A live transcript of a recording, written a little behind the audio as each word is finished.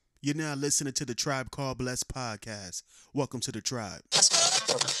You're now listening to the Tribe Called Blessed podcast. Welcome to the tribe.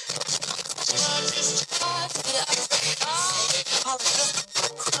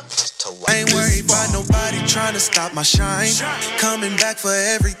 I ain't worried about nobody trying to stop my shine. Coming back for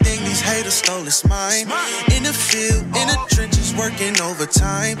everything these haters stole is mine. In the field, in the trenches, working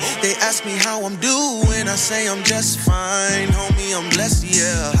overtime. They ask me how I'm doing, I say I'm just fine. Homie, I'm blessed,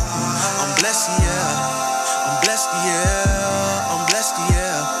 yeah. I'm blessed, yeah. I'm blessed, yeah. I'm blessed,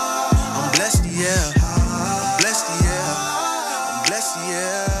 yeah. I'm blessed, yeah. I'm blessed, yeah. I'm blessed,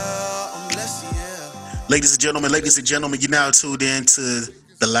 yeah. I'm blessed, yeah. Ladies and gentlemen, you're now tuned in to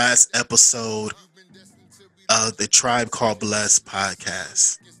the last episode of the Tribe Called Blessed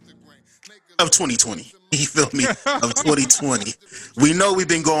podcast of 2020. You feel me? Of 2020. We know we've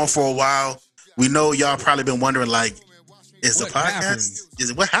been going for a while. We know y'all probably been wondering, like, is the podcast,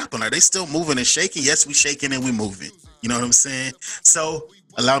 is it what happened? Are they still moving and shaking? Yes, we shaking and we moving. You know what I'm saying? So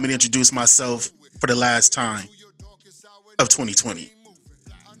allow me to introduce myself for the last time of 2020.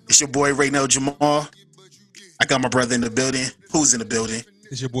 It's your boy Raynell Jamal. I got my brother in the building. Who's in the building?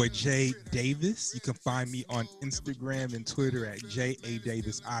 It's your boy Jay Davis. You can find me on Instagram and Twitter at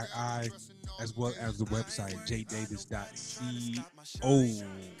JADavisII, as well as the website jdavis.co.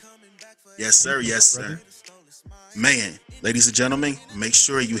 Yes, sir. Yes, sir. Man, ladies and gentlemen, make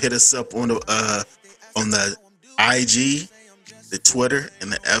sure you hit us up on the IG, the Twitter,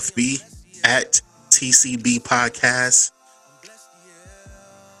 and the FB at TCB Podcast.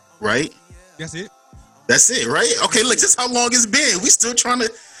 Right? That's it. That's it, right? Okay, look, just how long it's been. We still trying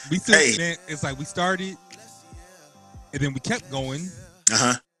to. Man, it's like we started, and then we kept going.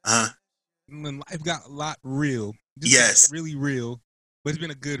 And then life got a lot real. Yes. Really real. But it's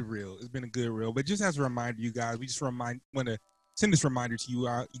been a good reel. But just as a reminder, you guys, we just want to send this reminder to you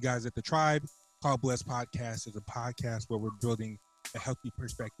guys at the Tribe Called Blessed Podcast is a podcast where we're building a healthy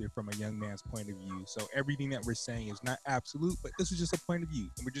perspective from a young man's point of view. So everything that we're saying is not absolute, but this is just a point of view.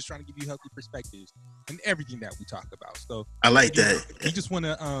 And we're just trying to give you healthy perspectives in everything that we talk about. So I like that. We just want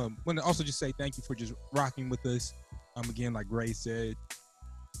to also just say thank you for just rocking with us. Again, like Ray said,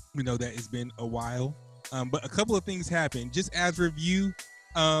 we know that it's been a while. But a couple of things happened. Just as review,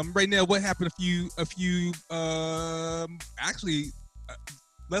 right now, what happened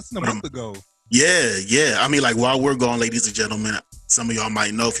less than a month ago. Yeah. I mean, like, while we're gone, ladies and gentlemen, some of y'all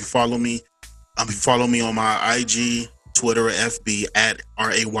might know if you follow me. If you follow me on my IG, Twitter, or FB at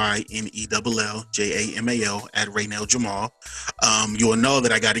RAYNELLJAMAL at Raynell Jamal. You'll know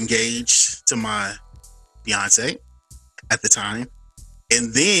that I got engaged to my fiance at the time.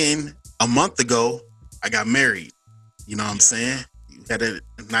 And then a month ago, I got married. You know what I'm saying? We had a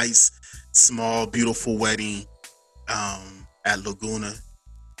nice, small, beautiful wedding at Laguna.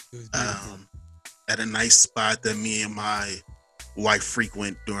 At a nice spot that me and my wife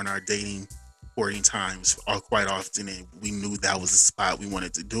frequent during our courting times quite often, and we knew that was the spot we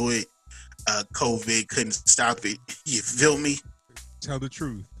wanted to do it. COVID couldn't stop it. You feel me? Tell the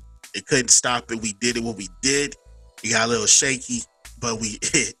truth. It couldn't stop it. We did it what we did. It got a little shaky, but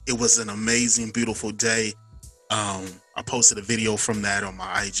it was an amazing, beautiful day. I posted a video from that on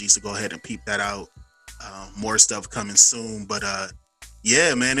my IG, so go ahead and peep that out. More stuff coming soon, but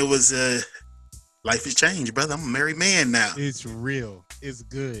yeah, man, it was life has changed, brother. I'm a married man now. It's real. It's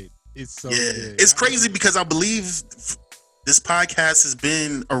good. It's so good. It's crazy because I believe this podcast has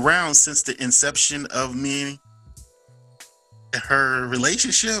been around since the inception of me and her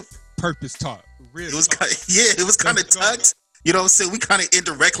relationship. Purpose talk. It was kind of tucked. You know what I'm saying? We kind of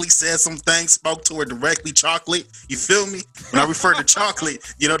indirectly said some things, spoke to her directly, chocolate. You feel me? When I refer to chocolate,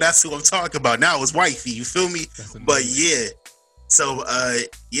 that's who I'm talking about. Now it's wifey. You feel me? But yeah. So,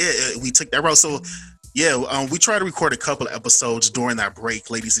 we took that route. So, we tried to record a couple of episodes during that break,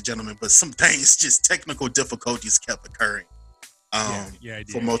 ladies and gentlemen, but some things, just technical difficulties kept occurring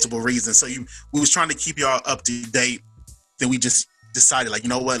for multiple reasons. So we was trying to keep y'all up to date. Then we just decided, like, you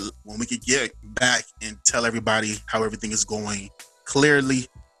know what, when we could get back and tell everybody how everything is going clearly,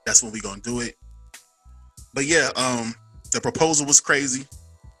 that's when we're going to do it. But the proposal was crazy.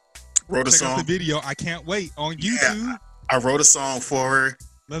 Wrote a song. Check out the video. I can't wait on YouTube. Yeah, I wrote a song for her.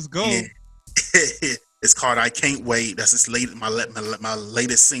 Let's go. It's called "I Can't Wait." That's my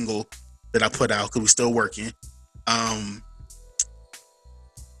latest single that I put out because we're still working.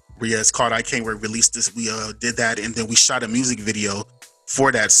 It's called "I Can't Wait." Released this. We did that, and then we shot a music video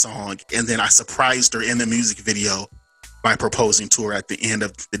for that song, and then I surprised her in the music video by proposing to her at the end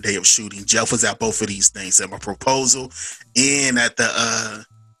of the day of shooting. Jeff was at both of these things, at my proposal and at the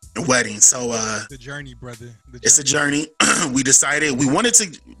wedding. So the journey, brother. It's a journey. We decided we wanted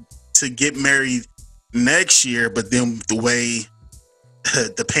to get married next year, but then the way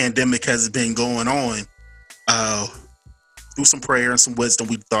the pandemic has been going on, through some prayer and some wisdom,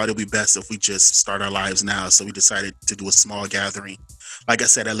 we thought it'd be best if we just start our lives now. So we decided to do a small gathering, like I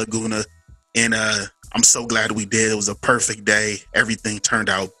said, at Laguna. And I'm so glad we did. It was a perfect day. Everything turned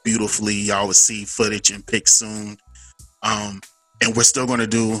out beautifully. Y'all will see footage and pics soon. And we're still going to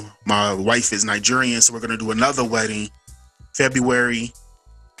do, my wife is Nigerian, so we're going to do another wedding February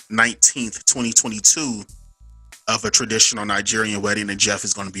 19th, 2022, of a traditional Nigerian wedding. And Jeff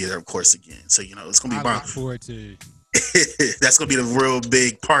is going to be there, of course, again. So, you know, it's going to be I look forward to that's going to be the real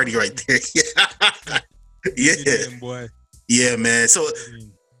big party right there. Yeah. boy. Yeah, man. So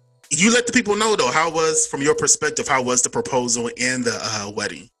you let the people know, though, how was, from your perspective, how was the proposal and the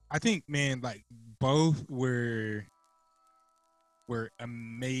wedding? I think, man, like both were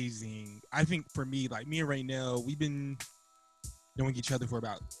amazing. I think for me, like me and Raynell, we've been knowing each other for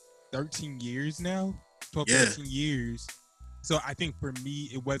about 13 years now, 12, 13 years. So I think for me,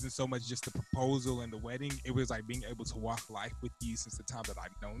 it wasn't so much just the proposal and the wedding. It was like being able to walk life with you since the time that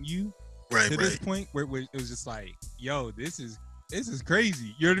I've known you. To this point where it was just like, yo, this is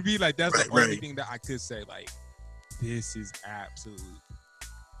crazy. You know what I mean? Like that's the only thing that I could say. Like, this is absolute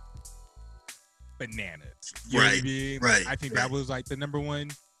bananas. You know what I mean? Right. I think that was like the number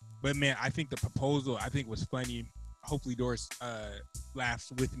one. But man, I think the proposal, I think was funny. Hopefully Doris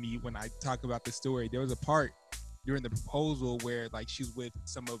laughs with me when I talk about the story. There was a part during the proposal where like she was with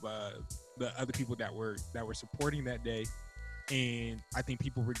some of the other people that were supporting that day, and I think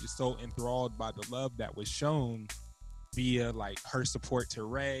people were just so enthralled by the love that was shown via like her support to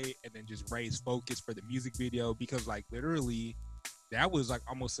Ray, and then just Ray's focus for the music video, because like literally that was like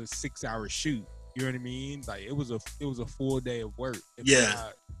almost a 6-hour shoot. You know what I mean? Like it was a full day of work.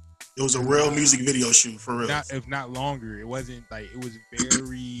 It was a real music video shoot, for real. If not longer. It wasn't like, it was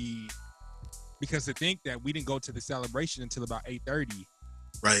very, because to think that we didn't go to the celebration until about 8:30.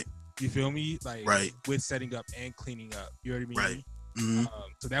 Right. You feel me? Like, with setting up and cleaning up. You know what I mean? Right. Mm-hmm.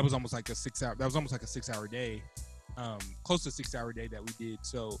 So that was almost like a 6-hour. That was almost like a 6-hour day, close to a 6-hour day that we did.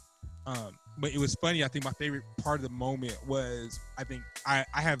 So, but it was funny. I think my favorite part of the moment was, I think I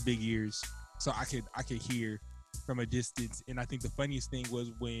have big ears, so I could hear from a distance, and I think the funniest thing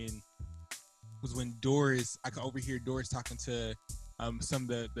was when Doris, I could overhear Doris talking to some of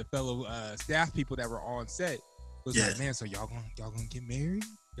the fellow staff people that were on set. It was like, man, so y'all gonna get married?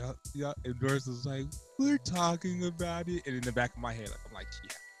 Y'all, and Doris was like, we're talking about it. And in the back of my head, like, I'm like,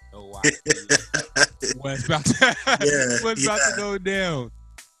 yeah, no idea what's about to go down.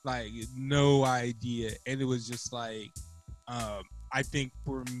 Like, no idea. And it was just like, I think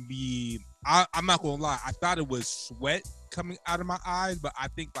for me, I'm not gonna lie, I thought it was sweat coming out of my eyes, but I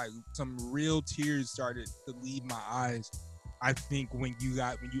think like some real tears started to leave my eyes. I think when you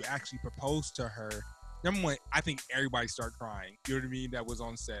actually proposed to her, number one, I think everybody started crying. You know what I mean? That was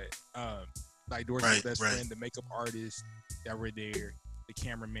on set. Like Doris' best friend, the makeup artist that were there, the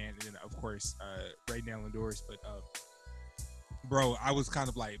cameraman, and then of course Raynell and Doris. But bro, I was kind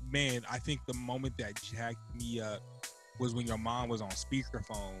of like, man, I think the moment that jacked me up was when your mom was on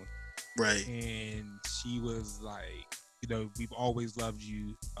speakerphone. Right. And she was like, you know, we've always loved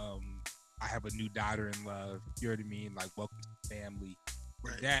you. I have a new daughter in love. You know what I mean? Like, welcome to the family.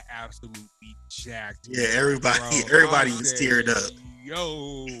 Right. That absolutely jacked me. Yeah, everybody was teared up.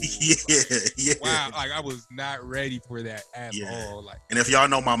 Yo. Yeah. Wow. Like, I was not ready for that at all. Like, and if y'all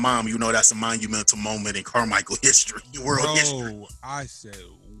know my mom, you know that's a monumental moment in Carmichael history, world history. I said,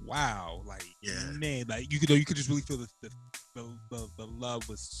 wow. Like, man, like you could just really feel the love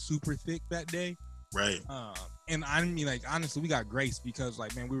was super thick that day. Right. And I mean, like, honestly, we got grace because,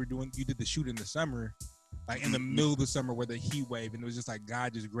 like, man, you did the shoot in the summer, like in the middle of the summer where the heat wave, and it was just like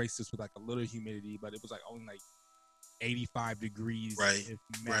God just graced us with like a little humidity, but it was like only like 85 degrees, if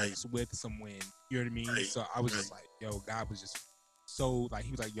max, with some wind. You know what I mean? Right. So I was just like, yo, God was just so like,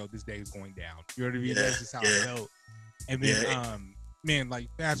 he was like, yo, this day is going down. You know what I mean? That's just how I felt. And then, man, like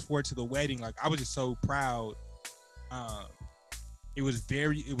fast forward to the wedding, like I was just so proud. It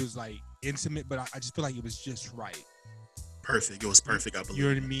was like intimate, but I just feel like it was just right. Perfect. It was perfect, I believe. You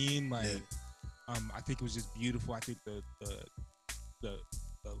know what I mean? Like, I think it was just beautiful. I think the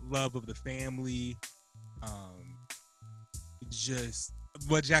love of the family, just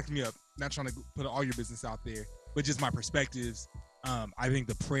what jacked me up. Not trying to put all your business out there, but just my perspectives. I think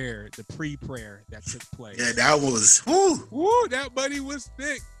the pre-prayer that took place. Yeah, that was woo. That buddy was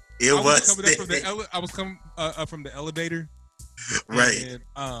thick. I was coming up from the elevator, right?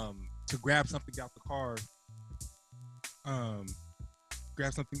 And, to grab something out the car.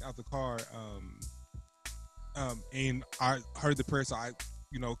 And I heard the prayer, so I,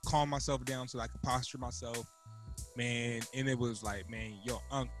 calmed myself down so that I could posture myself. man, and it was like, man, yo,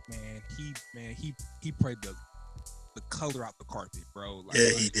 Unc, man, he prayed the color out the carpet, bro. Like,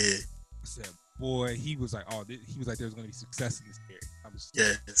 Yeah, he did. I said, boy, he was like, he was like, there's gonna be success in this area. I was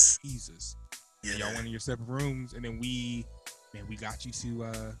Yes. Jesus. Yeah. Y'all went in your separate rooms, and then we got you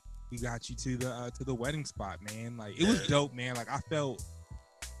to the wedding spot, man. Like, it was dope, man. Like, I felt,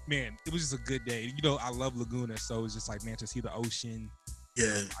 man, it was just a good day. You know, I love Laguna, so it was just like, man, to see the ocean.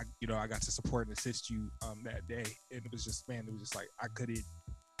 Yeah. I got to support and assist you that day, and it was just, man, it was just like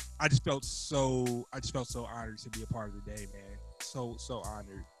I just felt so honored to be a part of the day, man. So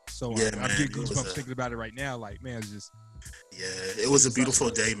honored. So yeah, honored. man, I'm getting goosebumps thinking about it right now. Like, man, it's just. Yeah, it was a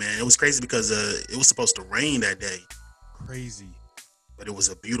beautiful day, man. It was crazy because it was supposed to rain that day. Crazy. But it was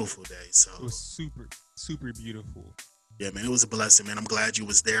a beautiful day. So it was super, super beautiful. Yeah, man, it was a blessing, man. I'm glad you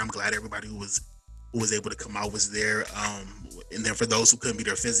was there. I'm glad everybody who was able to come out was there. And then for those who couldn't be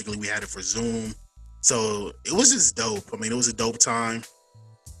there physically, we had it for Zoom. So it was just dope. I mean, it was a dope time.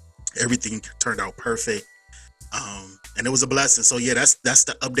 Everything turned out perfect. And it was a blessing. So yeah, that's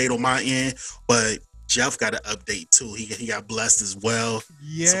the update on my end. But Jeff got an update too. He got blessed as well.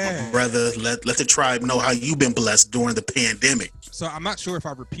 Yeah. So my brother, let the tribe know how you've been blessed during the pandemic. So I'm not sure if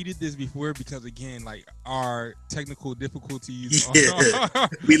I repeated this before because again, like our technical difficulties. Yeah.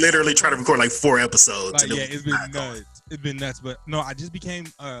 We literally tried to record like 4 episodes. Like, yeah, it's been nuts. It's been nuts. But no, I just became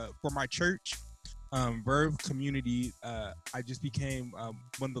for my church, Verve community. I just became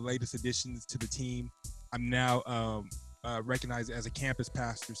one of the latest additions to the team. I'm now recognized as a campus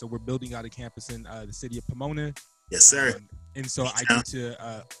pastor. So we're building out a campus in the city of Pomona. Yes, sir. And so I get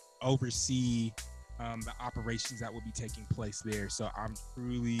to oversee the operations that will be taking place there. So I'm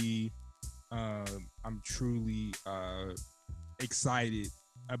truly excited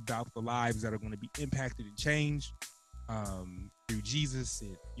about the lives that are going to be impacted and changed through Jesus.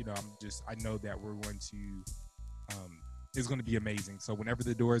 And, you know, I know that we're going to, it's going to be amazing. So whenever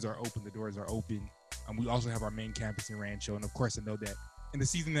the doors are open, the doors are open. We also have our main campus in Rancho. And of course, I know that in the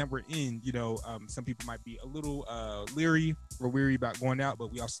season that we're in, you know, some people might be a little leery or weary about going out,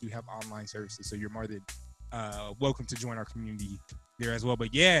 but we also do have online services. So you're more than welcome to join our community there as well.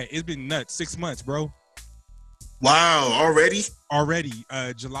 But yeah, it's been nuts. 6 months, bro. Wow, already?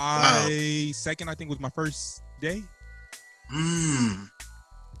 July 2nd, I think, was my first day.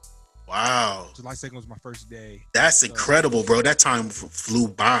 Wow. July 2nd was my first day. That's incredible, bro. That time flew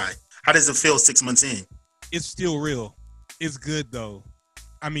by. How does it feel 6 months in? It's still real. It's good, though.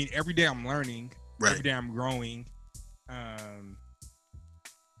 I mean, every day I'm learning. Right. Every day I'm growing.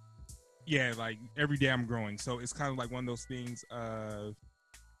 Yeah, like every day I'm growing. So it's kind of like one of those things of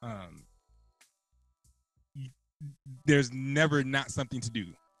there's never not something to do.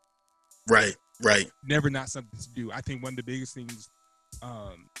 Right. Never not something to do. I think one of the biggest things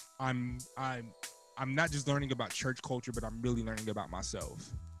I'm not just learning about church culture, but I'm really learning about myself.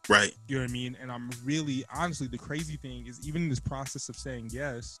 Right. You know what I mean? And I'm really, honestly, the crazy thing is even in this process of saying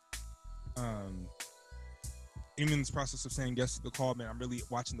yes, to the call, man, I'm really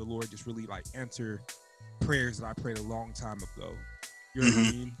watching the Lord just really like answer prayers that I prayed a long time ago. You know what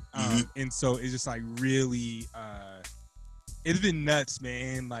I mean? And so it's just like really, it's been nuts,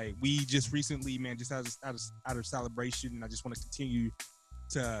 man. Like we just recently, man, just out of celebration, and I just want to continue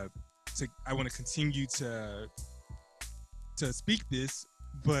to speak this.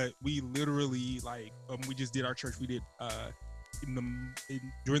 But we literally like we just did our church. We did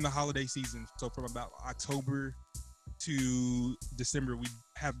during the holiday season. So from about October to December, we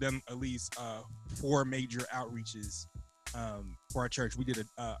have done at least 4 major outreaches for our church. We did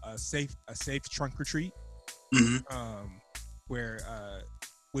a safe trunk retreat, where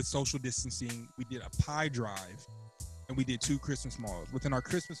with social distancing, we did a pie drive, and we did 2 Christmas malls. Within our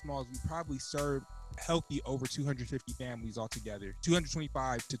Christmas malls, we probably served healthy over 250 families altogether,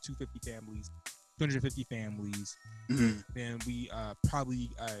 225 to 250 families, 250 families. Then we probably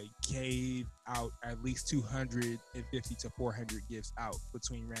gave out at least 250 to 400 gifts out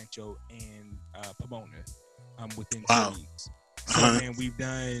between Rancho and Pomona within 2 weeks. So man, we've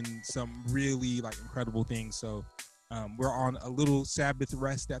done some really like incredible things. So we're on a little Sabbath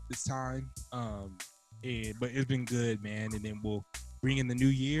rest at this time, but it's been good, man. And then we'll bring in the new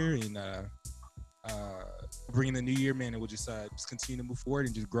year and man, and we'll just continue to move forward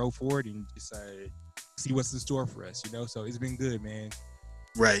and just grow forward and just see what's in store for us, you know. So it's been good, man.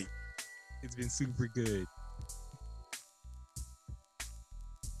 Right. It's been super good.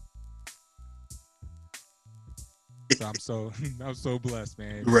 So I'm so blessed,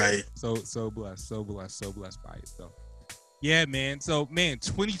 man. Right. So blessed by it. So yeah, man. So man,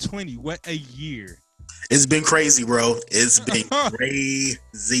 2020, what a year. It's been crazy, bro. It's been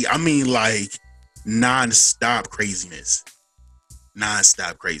crazy. I mean, like, non-stop craziness.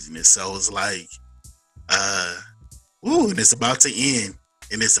 Non-stop craziness. So it's like, and it's about to end.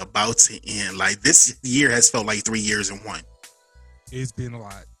 And it's about to end. Like, this year has felt like 3 years in one. It's been a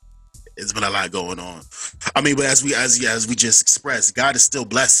lot. It's been a lot going on. I mean, but as we just expressed, God is still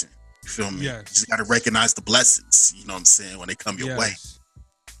blessing. You feel me? Yes. You just got to recognize the blessings. You know what I'm saying, when they come your way.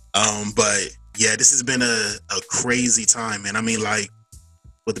 But yeah, this has been a crazy time, man. I mean, like,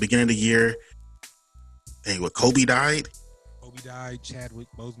 with the beginning of the year, dang, what, Kobe died. Kobe died. Chadwick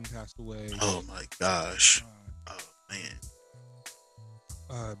Boseman passed away. Oh my gosh. Oh man.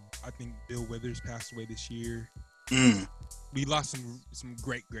 I think Bill Withers passed away this year. We lost some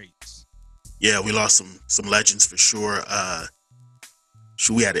greats. Yeah, we lost some legends for sure.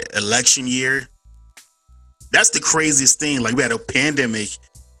 We had an election year. That's the craziest thing. Like, we had a pandemic,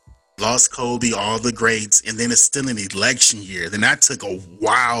 lost Kobe, all the greats, and then it's still an election year. Then that took a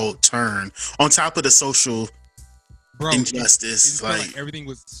wild turn. On top of the social injustice, like everything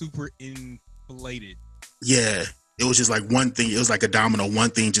was super inflated. Yeah. It was just like one thing. It was like a domino,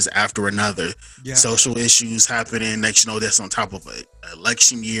 one thing just after another. Yeah. Social issues happening. Next, that's on top of an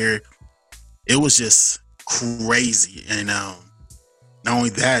election year. It was just crazy. And not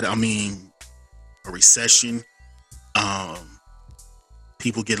only that, I mean, a recession,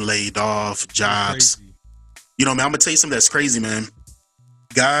 people getting laid off, jobs. Man, I'm going to tell you something that's crazy, man.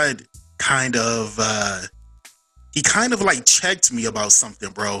 God kind of, he kind of like checked me about something,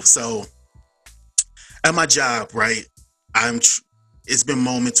 bro. So, at my job, right, it's been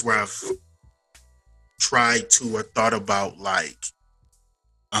moments where I've tried to or thought about like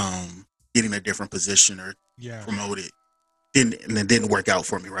getting a different position or promoted. And it didn't work out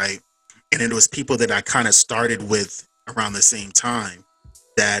for me, right? And then there was people that I kind of started with around the same time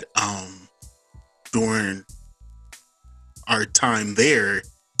that during our time there,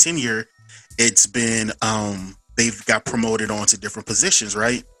 tenure, it's been they've got promoted onto different positions,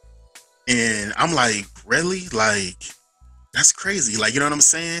 right? And I'm like, really? Like, that's crazy. Like, you know what I'm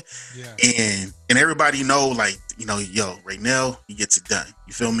saying? Yeah. And everybody know, like, yo, right now, he gets it done.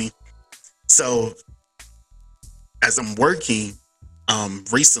 You feel me? So as I'm working,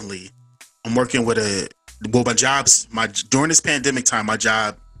 recently, I'm working with during this pandemic time, my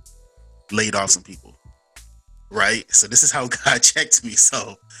job laid off some people. Right? So this is how God checked me.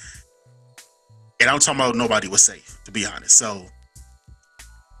 So, and I'm talking about nobody was safe, to be honest. So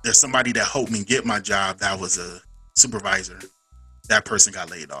there's somebody that helped me get my job that was a supervisor. That person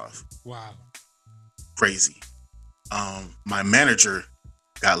got laid off. Wow. Crazy. My manager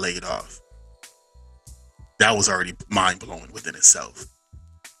got laid off. That was already mind-blowing within itself.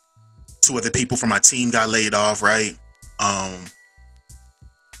 2 other people from my team got laid off, right?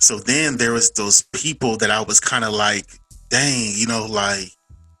 So then there was those people that I was kind of like, dang,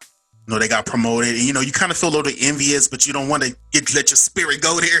 they got promoted, and you kind of feel a little envious, but you don't want to let your spirit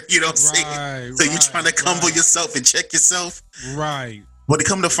go there. You know what I'm saying? So you're trying to humble yourself and check yourself. Right. But to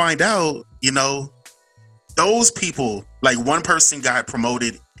come to find out, those people, like, one person got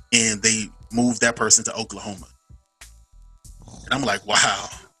promoted and they moved that person to Oklahoma. And I'm like, wow.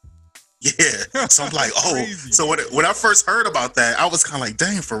 Yeah. So I'm like, oh. So when I first heard about that, I was kind of like,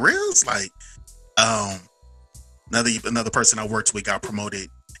 dang, for real? It's like, another person I worked with got promoted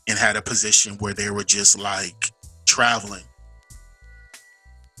and had a position where they were just like traveling,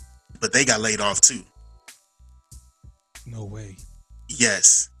 but they got laid off too. No way.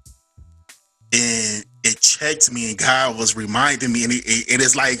 Yes. And it checked me, and God was reminding me, and it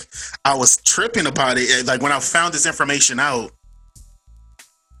is like I was tripping about it. And like when I found this information out,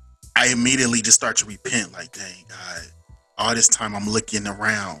 I immediately just started to repent. Like, dang, God, all this time I'm looking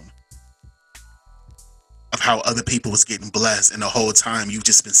around of how other people was getting blessed, and the whole time you've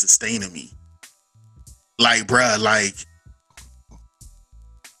just been sustaining me. Like, bruh, like,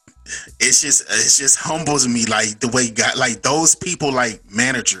 it's just humbles me, like, the way God, like, those people, like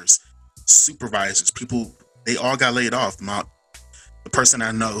managers, supervisors, people, they all got laid off. The person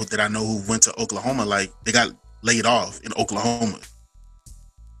I know who went to Oklahoma, like, they got laid off in Oklahoma.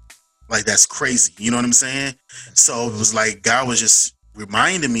 Like, that's crazy. You know what I'm saying? So it was like God was just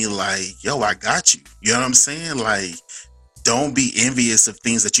reminding me, like, yo, I got you. You know what I'm saying? Like, don't be envious of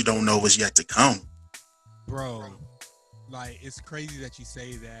things that you don't know is yet to come. Bro, like, it's crazy that you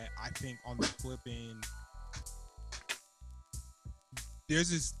say that. I think on the flip end,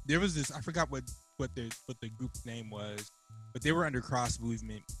 there was this, I forgot what the group's name was, but they were under Cross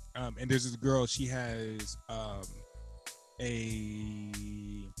Movement. And there's this girl, she has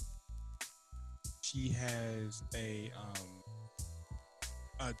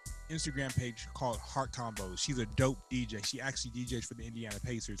a Instagram page called Heart Combos. She's a dope DJ. She actually DJs for the Indiana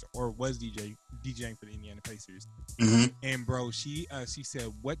Pacers, or was DJing for the Indiana Pacers. Mm-hmm. And bro, she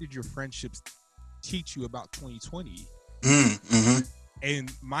said, "What did your friendships teach you about 2020?" Mm-hmm.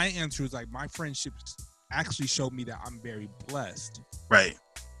 And my answer was like, my friendships actually showed me that I'm very blessed. Right.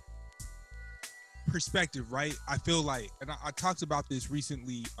 Perspective, right? I feel like, and I talked about this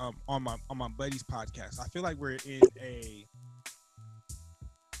recently on my buddy's podcast. I feel like we're in a.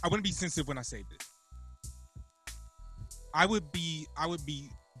 I want to be sensitive when I say this. I would be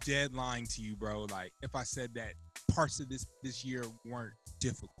dead lying to you, bro. Like if I said that parts of this year weren't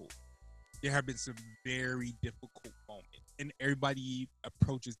difficult. There have been some very difficult moments, and everybody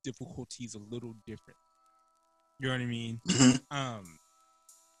approaches difficulties a little different. You know what I mean? Mm-hmm.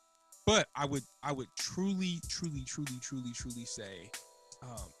 But I would truly say,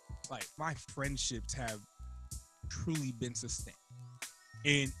 like my friendships have truly been sustained,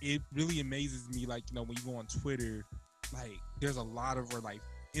 and it really amazes me. Like, you know, when you go on Twitter, like there's a lot of, or like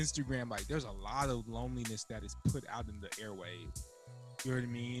Instagram, like there's a lot of loneliness that is put out in the airwaves. You know what I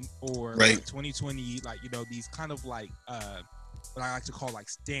mean? Or right. Like 2020, like, you know, these kind of like what I like to call like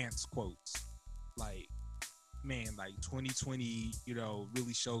stance quotes, like, man, like 2020, you know,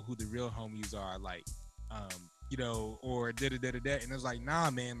 really show who the real homies are, like, you know, or da-da-da-da-da. And it's like, nah,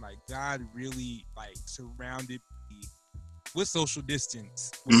 man, like God really like surrounded me with social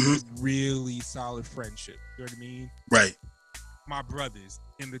distance with really solid friendship. You know what I mean? Right. My brothers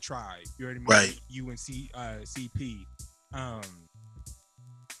in the tribe. You know what I mean? Right. You and CP.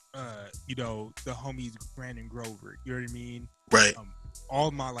 You know, the homies Brandon Grover. You know what I mean? Right.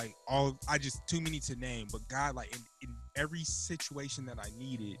 I just too many to name, but God, like in every situation that I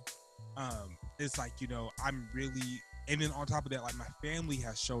needed, it's like, you know, I'm really, and then on top of that, like my family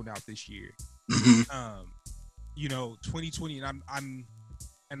has shown out this year. Mm-hmm. You know, 2020, and I'm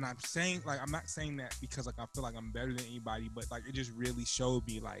saying, like, I'm not saying that because like I feel like I'm better than anybody, but like it just really showed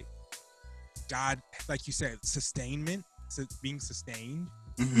me like God, like you said, sustainment, being sustained.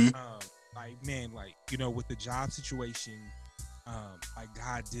 Mm-hmm. Like, man, like, you know, with the job situation, like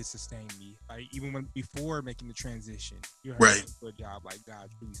God did sustain me. Like even before making the transition, you know, right, to a job, like God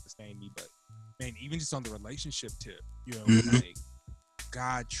really sustained me. But man, even just on the relationship tip, you know, like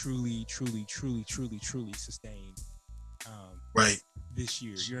God truly sustained right this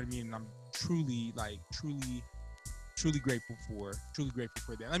year. You know what I mean? And I'm truly grateful for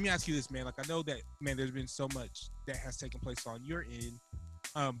that. Let me ask you this, man. Like I know that, man, there's been so much that has taken place on your end.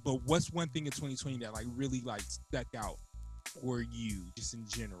 But what's one thing in 2020 that like really like stuck out for you, just in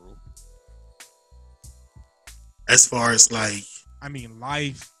general? As far as like, I mean,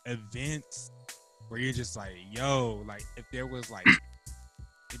 life events where you're just like, yo, like if there was like,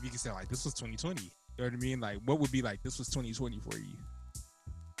 if you could say like this was 2020, you know what I mean? Like what would be like this was 2020 for you?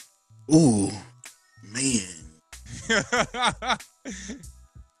 Ooh, man.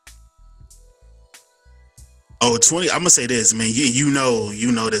 Oh, 20. I'm gonna say this, man. You know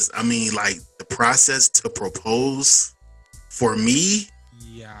this. I mean, like the process to propose for me.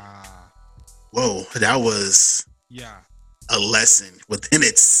 Yeah. Whoa, that was a lesson within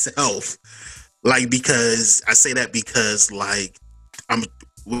itself. Like, because I say that because like I'm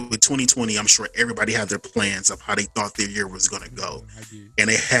with 2020, I'm sure everybody had their plans of how they thought their year was gonna go, and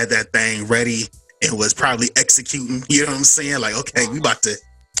they had that thing ready and was probably executing. You know what I'm saying? Like, okay, we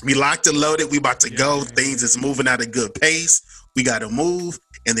locked and loaded. We about to go. Things is moving at a good pace. We got to move.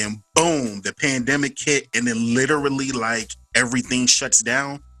 And then boom, the pandemic hit. And then literally like everything shuts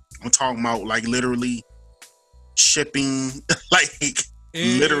down. I'm talking about like literally shipping, like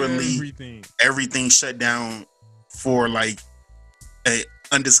literally everything shut down for like an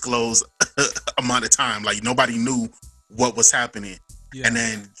undisclosed amount of time. Like nobody knew what was happening. Yeah. And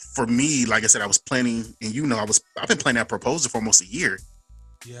then for me, like I said, I was planning, and you know, I've been planning that proposal for almost a year.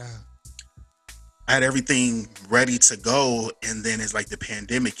 Yeah. I had everything ready to go, and then it's like the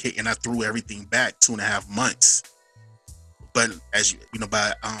pandemic hit and I threw everything back 2.5 months. But as you know,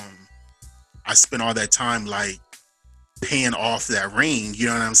 I spent all that time like paying off that ring, you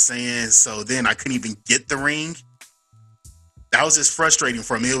know what I'm saying? So then I couldn't even get the ring. That was just frustrating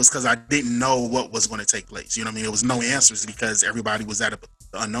for me. It was because I didn't know what was going to take place. You know what I mean? It was no answers because everybody was at the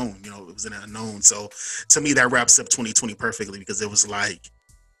unknown. You know, it was an unknown. So to me, that wraps up 2020 perfectly, because it was like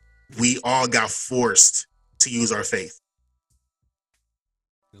we all got forced to use our faith.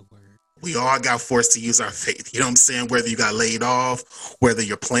 We all got forced to use our faith. You know what I'm saying? Whether you got laid off, whether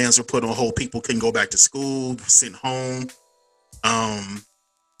your plans were put on hold, people couldn't go back to school, sitting home.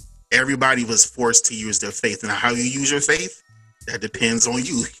 Everybody was forced to use their faith. And how you use your faith, that depends on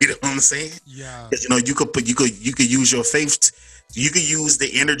you. You know what I'm saying? Yeah. Because you know, you could use your faith You could use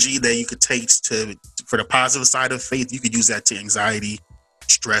the energy that you could take for the positive side of faith. You could use that to anxiety,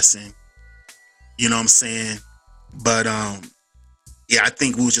 stressing. You know what I'm saying? But yeah, I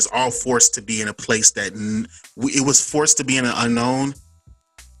think we was just all forced to be in a place that it was forced to be in an unknown,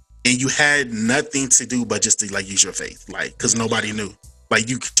 and you had nothing to do but just to like use your faith, like because nobody knew. Like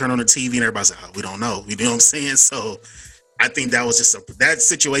you could turn on the TV and everybody's like, oh, we don't know. You know what I'm saying? So I think that was just that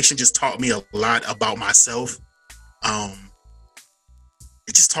situation just taught me a lot about myself.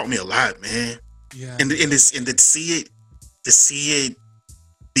 It just taught me a lot, man. Yeah. And to see it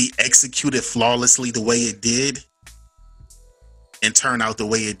be executed flawlessly the way it did and turn out the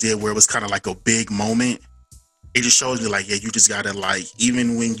way it did, where it was kind of like a big moment. It just shows me like, yeah, you just gotta like,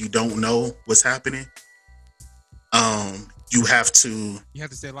 even when you don't know what's happening, you have to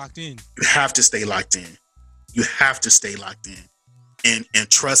stay locked in. You have to stay locked in. You have to stay locked in. And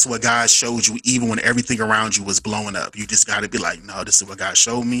trust what God showed you, even when everything around you was blowing up. You just got to be like, no, this is what God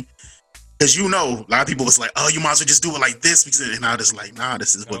showed me. Because a lot of people was like, oh, you might as well just do it like this. And I was like, nah,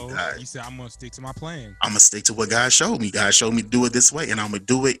 this is what God. You said, I'm going to stick to my plan. I'm going to stick to what God showed me. God showed me to do it this way, and I'm going to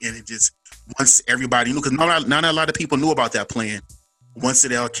do it. And it just, once everybody knew, because not a lot of people knew about that plan. Once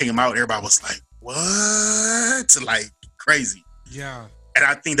it all came out, everybody was like, what? Like crazy. Yeah. And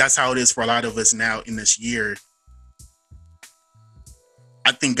I think that's how it is for a lot of us now in this year.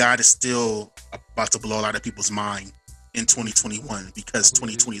 I think God is still about to blow a lot of people's mind in 2021 because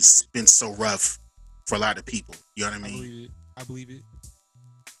 2020 has been so rough for a lot of people. You know what I mean? I believe it.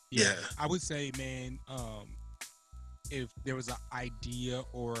 Yeah. I would say, man, if there was an idea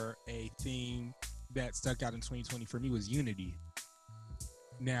or a theme that stuck out in 2020 for me was unity.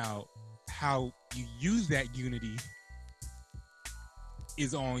 Now, how you use that unity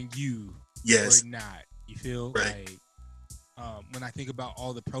is on you or not. You feel? Right. Like, when I think about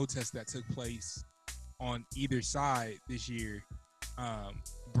all the protests that took place on either side this year,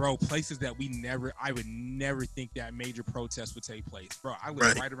 bro, places that I would never think that major protests would take place. Bro, I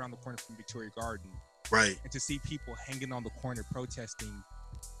live right around the corner from Victoria Garden. Right. And to see people hanging on the corner protesting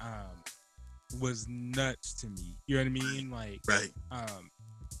was nuts to me. You know what I mean? Like, right.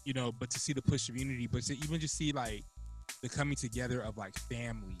 But to see the push of unity, but to even just see like the coming together of like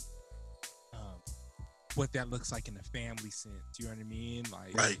family, what that looks like in a family sense. You know what I mean?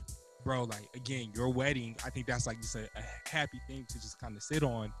 Like, right. Bro, like, again, your wedding, I think that's like just a happy thing to just kind of sit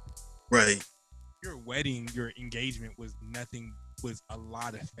on. Right. Your wedding, your engagement was a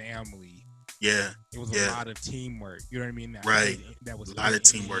lot of family. Yeah. It was a lot of teamwork. You know what I mean? That was a lot of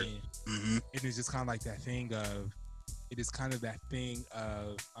teamwork. Mm-hmm. And it's just kind of like that thing of, it is kind of that thing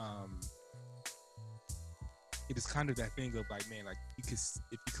of like, man, like if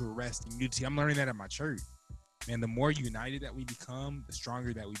you could rest in unity. I'm learning that at my church. Man, the more united that we become, the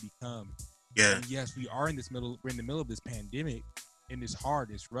stronger that we become. Yeah. And yes, we're in the middle of this pandemic, and it's hard,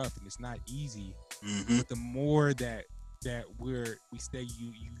 it's rough, and it's not easy. Mm-hmm. But the more that we stay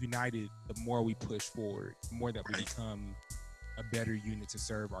united, the more we push forward, the more that we become a better unit to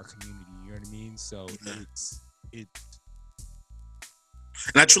serve our community. You know what I mean? So it.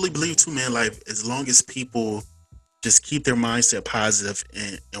 And I truly believe too, man, like as long as people just keep their mindset positive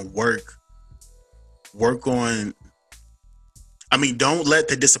and work on, I mean, don't let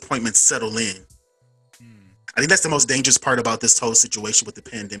the disappointment settle in. I think that's the most dangerous part about this whole situation with the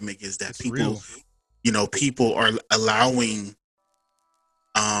pandemic is that people are allowing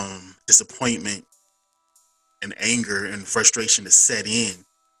disappointment and anger and frustration to set in.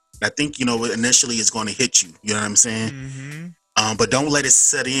 And I think, initially it's going to hit you. You know what I'm saying? Mm-hmm. But don't let it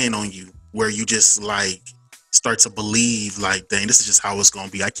set in on you where you just like start to believe like, dang, this is just how it's going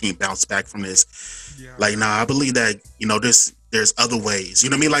to be. I can't bounce back from this. Yeah. Like, nah, I believe that, there's other ways. You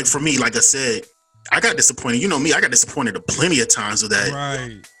know what I mean? Like for me, like I said, I got disappointed. You know me, I got disappointed plenty of times with that.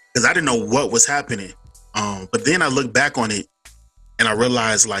 Right. Because I didn't know what was happening. But then I look back on it and I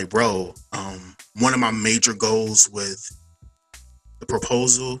realized like, bro, one of my major goals with the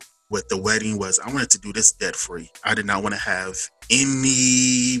proposal, with the wedding was I wanted to do this debt free. I did not want to have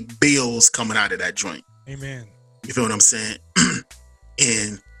any bills coming out of that joint. Amen. You feel what I'm saying?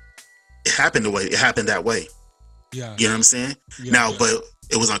 And it happened that way. Yeah. You know what I'm saying? Yeah, now, but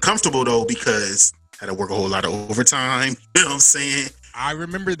it was uncomfortable though because I had to work a whole lot of overtime. You know what I'm saying? I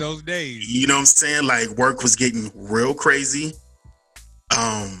remember those days. You know what I'm saying? Like work was getting real crazy.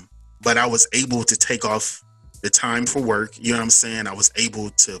 But I was able to take off the time for work. You know what I'm saying? I was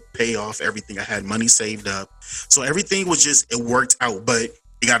able to pay off everything. I had money saved up. So everything was it worked out, but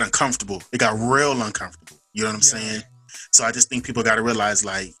it got uncomfortable. It got real uncomfortable. You know what I'm saying? So I just think people got to realize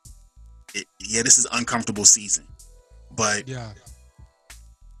like, this is uncomfortable season, but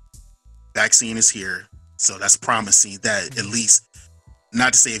vaccine is here. So that's promising that at least,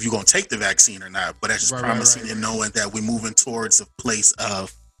 not to say if you're going to take the vaccine or not, but that's just promising and knowing that we're moving towards a place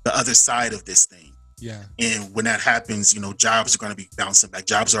of the other side of this thing. Yeah. And when that happens, jobs are going to be bouncing back.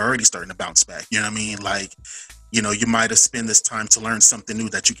 Jobs are already starting to bounce back. You know what I mean? Like, you might have spent this time to learn something new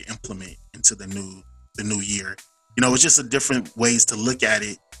that you can implement into the new year. It's just a different ways to look at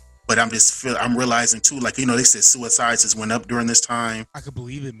it. But I'm realizing too, like, they said suicides has went up during this time. I could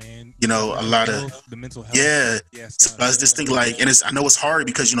believe it, man. A lot of the mental health. Yeah. Yes. So I was just thinking, like, and I know it's hard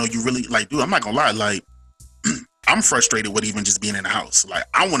because, you really, like, dude, I'm not gonna lie, like, I'm frustrated with even just being in the house. Like,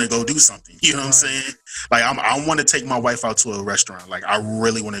 I want to go do something. You know what I'm saying? Like, I want to take my wife out to a restaurant. Like, I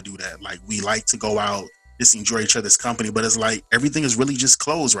really want to do that. Like, we like to go out, just enjoy each other's company. But it's like everything is really just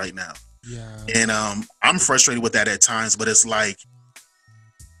closed right now. Yeah. And I'm frustrated with that at times. But it's like,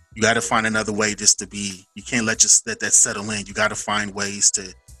 you got to find another way just to be. You can't let that settle in. You got to find ways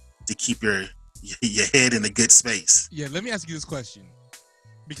to keep your head in a good space. Yeah. Let me ask you this question,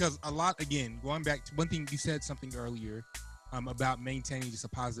 because again, going back to one thing you said something earlier, about maintaining just a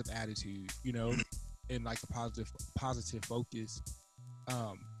positive attitude, and like a positive focus,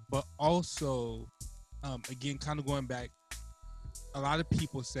 but also, again, kind of going back. A lot of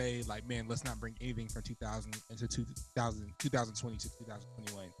people say, like, man, let's not bring anything from 2000 into 2020 to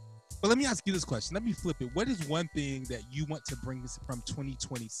 2021. But let me ask you this question. Let me flip it. What is one thing that you want to bring from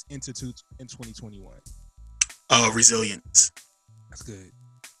 2020 into 2021? Resilience. That's good.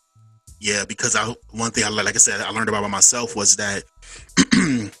 Yeah, because one thing like I said, I learned about myself was that,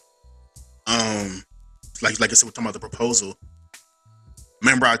 like I said, we're talking about the proposal.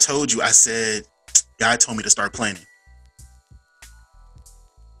 Remember, I told you, I said, God told me to start planning.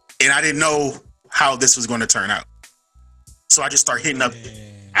 And I didn't know how this was going to turn out. So I just start hitting up.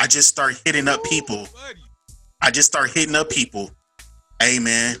 I just start hitting up people. Hey,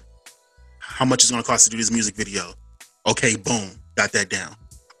 man, how much is it going to cost to do this music video? Okay, boom, got that down.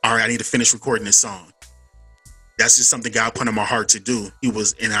 All right, I need to finish recording this song. That's just something God put in my heart to do.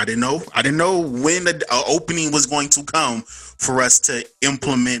 And I didn't know when the opening was going to come for us to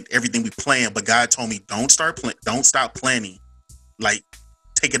implement everything we planned. But God told me, don't stop planning. Like,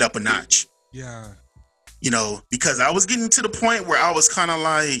 take it up a notch. Yeah. Because I was getting to the point where I was kind of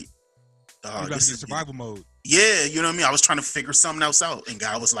like, this is survival mode. Yeah, you know what I mean? I was trying to figure something else out. And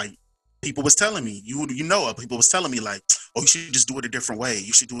God was like, people was telling me, people was telling me, like, oh, you should just do it a different way.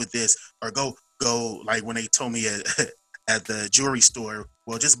 You should do it this, or go, like when they told me at the jewelry store,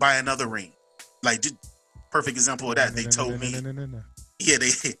 well, just buy another ring. Like, perfect example of that. They told me, yeah,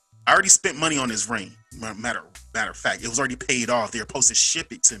 I already spent money on this ring. Matter of fact, it was already paid off. They were supposed to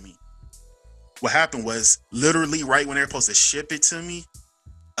ship it to me. What happened was, literally right when they were supposed to ship it to me,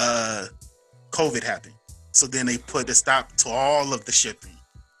 COVID happened. So then they put a stop to all of the shipping.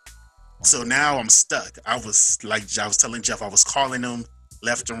 So now I'm stuck. I was telling Jeff, I was calling them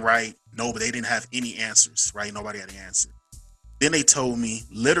left and right. No, but they didn't have any answers, right? Nobody had an answer. Then they told me,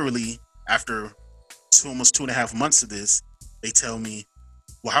 literally after almost 2.5 months of this, they tell me,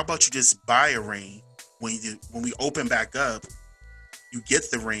 well, how about you just buy a ring? When we open back up, you get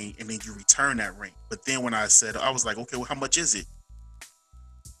the ring and then you return that ring. But then when I was like, okay, well, how much is it?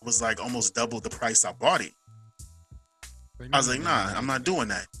 It was like almost double the price I bought it. I was like, nah, I'm not doing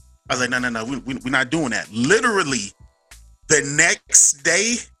that. I was like, no, we're not doing that. Literally, the next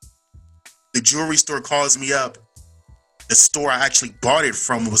day, the jewelry store calls me up. The store I actually bought it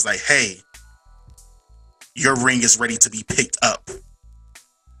from was like, hey, your ring is ready to be picked up.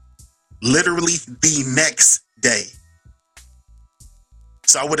 Literally the next day.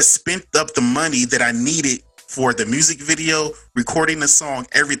 So I would have spent up the money that I needed for the music video, recording the song,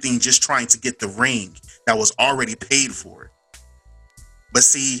 everything, just trying to get the ring that was already paid for. But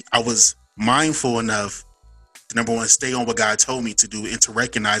see, I was mindful enough to, number one, stay on what God told me to do, and to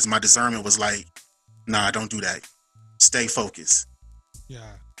recognize my discernment was like, nah, don't do that. Stay focused. Yeah.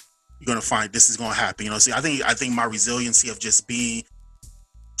 You're going to find this is going to happen. See, I think my resiliency of just being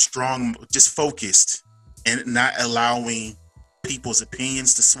strong, just focused, and not allowing people's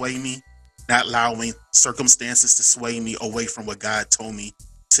opinions to sway me, not allowing circumstances to sway me away from what God told me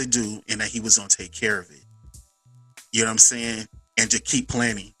to do, and that he was going to take care of it. You know what I'm saying? And to keep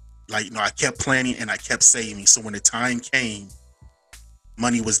planning. Like, I kept planning and I kept saving. So when the time came,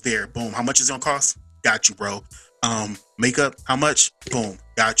 money was there. Boom. How much is it going to cost? Got you, bro. Makeup, how much? Boom.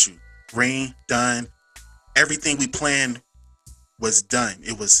 Got you. Ring, done. Everything we planned was done.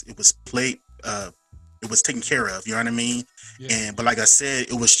 It was played. It was taken care of. You know what I mean? Yeah. But like I said,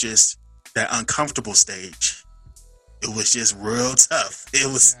 it was just that uncomfortable stage. It was just real tough. It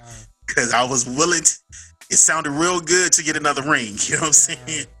was because I was willing to, it sounded real good to get another ring. You know what I'm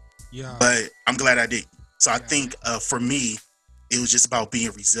saying? Yeah. But I'm glad I did. So I think for me, it was just about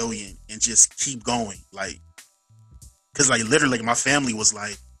being resilient and just keep going. Like, cause like literally my family was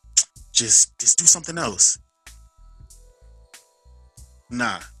like, just do something else.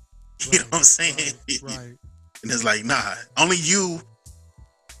 Nah. You know what I'm saying? Right. And it's like, nah, only you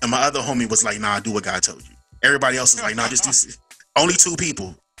and my other homie was like, nah, do what God told you. Everybody else is like, nah, just do. Only two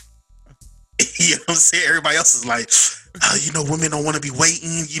people. You know what I'm saying? Everybody else is like, women don't want to be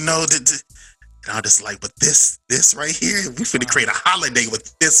waiting, And I'm just like, but this right here, we finna create a holiday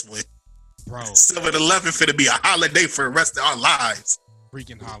with this one. Bro. 7-Eleven finna be a holiday for the rest of our lives.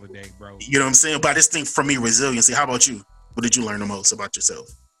 Freaking holiday, bro. You know what I'm saying? But I just think for me, resiliency. How about you? What did you learn the most about yourself?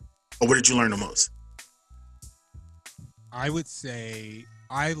 Or what did you learn the most? I would say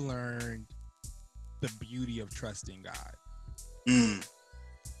I learned the beauty of trusting God.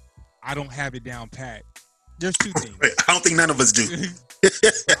 I don't have it down pat. There's two things. I don't think none of us do.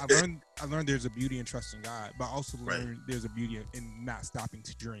 I learned there's a beauty in trusting God, but I also learned there's a beauty in not stopping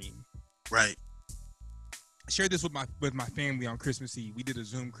to dream. Right. I shared this with my family on Christmas Eve. We did a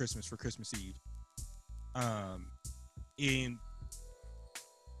Zoom Christmas for Christmas Eve. And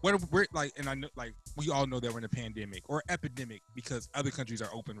what we're like, and I know, like, we all know that we're in a pandemic or epidemic because other countries are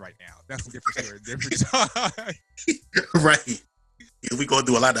open right now. That's the difference. Right. Yeah, we go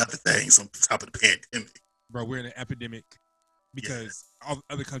through a lot of other things on top of the pandemic. Bro, we're in an epidemic because all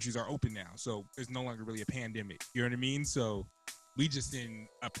other countries are open now. So there's no longer really a pandemic. You know what I mean? So we just in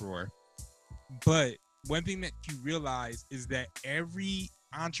uproar. But one thing that you realize is that every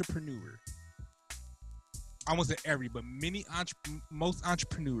entrepreneur, I won't say every, but most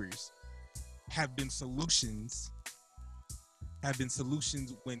entrepreneurs have been solutions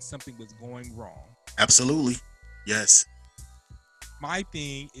when something was going wrong. Absolutely. Yes. My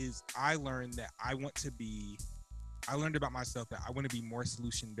thing is I learned about myself that I want to be more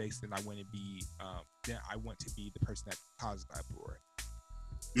solution based than I want to be the person that causes the uproar.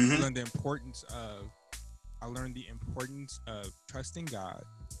 I learned the importance of trusting God,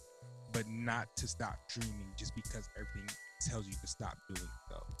 but not to stop dreaming just because everything tells you to stop doing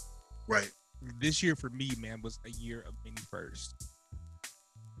so. Right. This year for me, man, was a year of many firsts.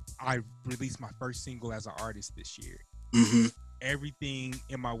 I released my first single as an artist this year. Everything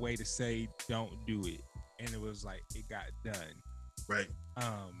in my way to say don't do it, and it was like it got done. Right.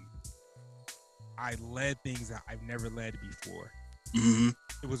 I led things that I've never led before.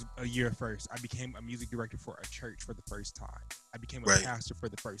 It was a year first. I became a music director for a church for the first time. I became a pastor for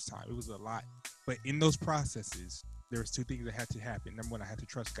the first time. It was a lot, but in those processes, there was two things that had to happen. Number one, I had to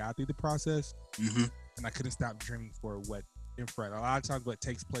trust God through the process, and I couldn't stop dreaming for what in front. A lot of times what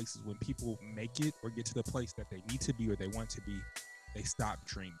takes place is when people make it or get to the place that they need to be or they want to be, they stop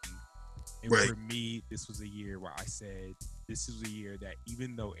dreaming. And for me, this was a year where I said, this is a year that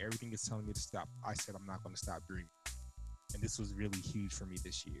even though everything is telling me to stop, I said I'm not going to stop dreaming. And this was really huge for me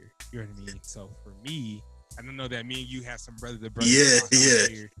this year. You know what I mean? So for me, I don't know that me and you had some brother to brother.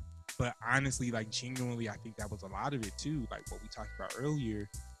 Here, but honestly, like genuinely, I think that was a lot of it too. Like what we talked about earlier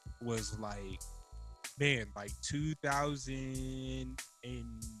was like, man, like 2000 and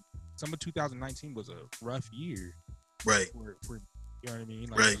some of 2019 was a rough year. Right. For you know what I mean?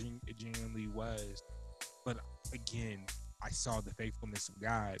 Like it genuinely was. But again, I saw the faithfulness of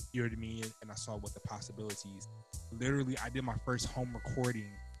God, you know what I mean? And I saw what the possibilities. Literally, I did my first home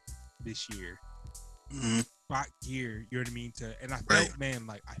recording this year. Spot gear, you know what I mean? And I felt, man,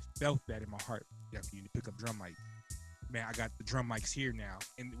 like I felt that in my heart. After you pick up drum mic. Man, I got the drum mics here now.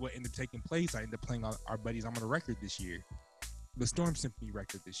 And what ended up taking place, I ended up playing our buddies. I'm on a record this year. The Storm Symphony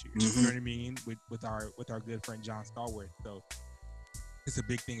record this year. You know what I mean? With our good friend John Stallworth. So it's a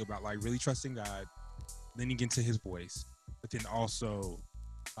big thing about like really trusting God, leaning into his voice, but then also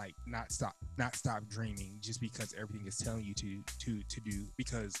like not stop dreaming just because everything is telling you to do.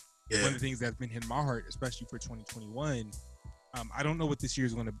 Because one of the things that's been hitting my heart, especially for 2021, I don't know what this year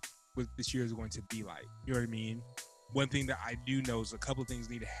is going to be like. You know what I mean? One thing that I do know is a couple of things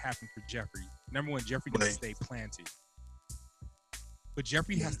need to happen for Jeffrey. Number one, Jeffrey needs to stay planted. But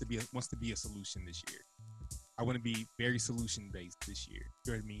Jeffrey wants to be a solution this year. I want to be very solution based this year.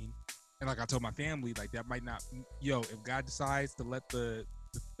 You know what I mean? And like I told my family, like that might not. If God decides to let the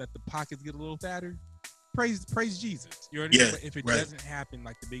pockets get a little fatter, praise Jesus. You know what I mean? But if it doesn't happen,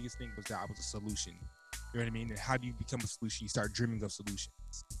 like the biggest thing was that I was a solution. You know what I mean? And how do you become a solution? You start dreaming of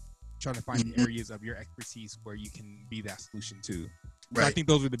solutions, trying to find the areas of your expertise where you can be that solution too. So I think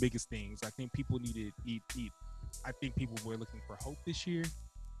those are the biggest things. I think people needed eat. I think people were looking for hope this year,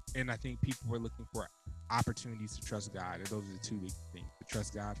 and I think people were looking for opportunities to trust God. And those are the two big things: to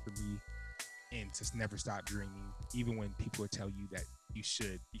trust God for me, and to never stop dreaming, even when people will tell you that you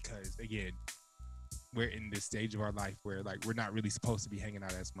should. Because again, we're in this stage of our life where like we're not really supposed to be hanging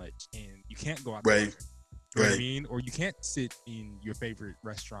out as much, and you can't go out Right. there. You know what I Right. mean? Or you can't sit in your favorite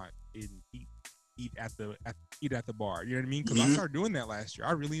restaurant and eat at the bar. You know what I mean? Because I Mhm. started doing that last year.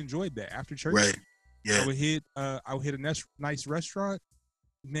 I really enjoyed that after church. Right. Yeah. I would hit a nice restaurant,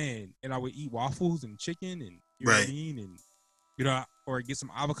 man, and I would eat waffles and chicken, and you know what I Right. mean, and or get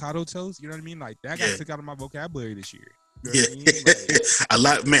some avocado toast. You know what I mean? Like that Yeah. got took out of my vocabulary this year. You know Yeah. what I mean? Like, A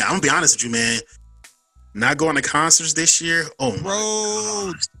lot, man. I'm gonna be honest with you, man. Not going to concerts this year. Oh my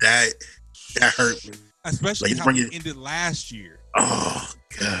bro, gosh, that hurt me. especially Like, how bring we it- ended last year. Oh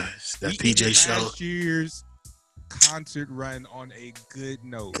gosh, that We PJ ended show, last year's concert run on a good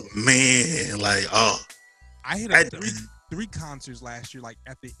note. man. Like, oh, I hit I- up three concerts last year. Like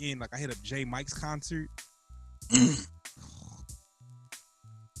at the end, like I hit up J Mike's concert. mm.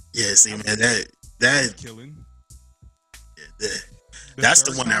 Yeah. See, man, that Killing. That's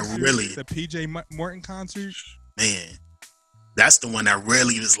the third one that concert, really- the PJ Morton concert. man, that's the one that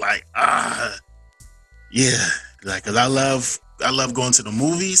really was like, yeah, like, 'cause I love going to the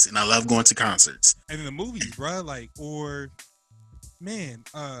movies and I love going to concerts. And in the movies, bro, like, or man,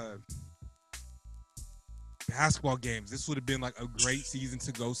 basketball games. This would have been like a great season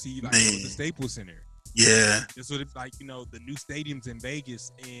to go see, like, Man. at the Staples Center. Yeah, This would have, like, the new stadiums in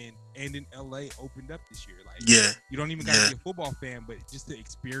Vegas and in LA opened up this year. Like, yeah, you don't even got to Yeah. be a football fan, but just to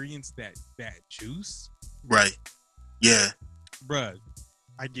experience that juice, right, yeah. bruh,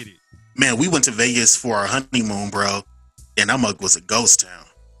 I get it. Man, we went to Vegas for our honeymoon, bro, and that mug was a ghost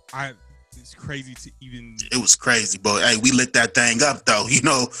town. It's crazy to even. It was crazy, but hey, we lit that thing up though.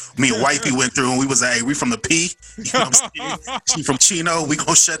 Me and Wifey went through and we was like, hey, we from the P. You know what I'm saying? She from Chino. We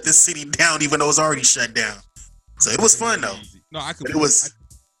gonna shut this city down, even though it's already shut down. So it was fun though. No, I could. But it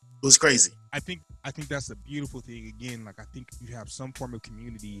was crazy. I think that's a beautiful thing. Again, like I think if you have some form of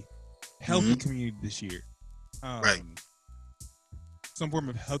community, healthy community this year, Right. some form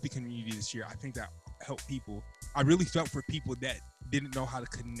of healthy community this year, I think that helped people. I really felt for people that didn't know how to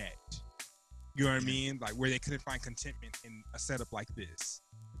connect. You know what I mean? Like where they couldn't find contentment in a setup like this.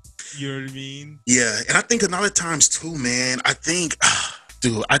 You know what I mean? Yeah, and I think another times too, man. I think,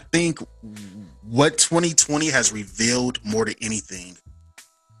 dude, I think what 2020 has revealed more than anything.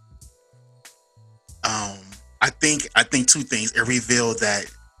 I think two things. It revealed that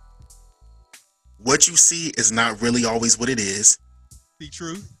what you see is not really always what it is. The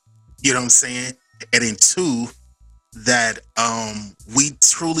truth. You know what I'm saying? And then two, that we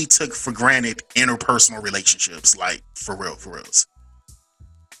truly took for granted interpersonal relationships, like for reals.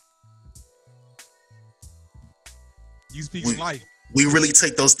 You speak life. We really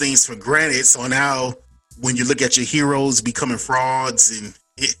take those things for granted. So now when you look at your heroes becoming frauds and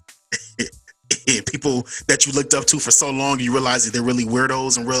people that you looked up to for so long, you realize that they're really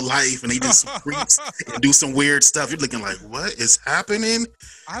weirdos in real life and they do some freaks and do some weird stuff. You're looking like, what is happening?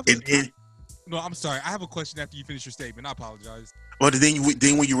 No, I'm sorry. I have a question after you finish your statement. I apologize. Well, then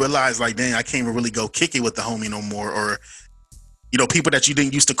when you realize, like, dang, I can't even really go kick it with the homie no more, or people that you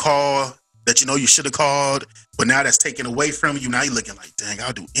didn't used to call that you should have called, but now that's taken away from you. Now you're looking like, dang,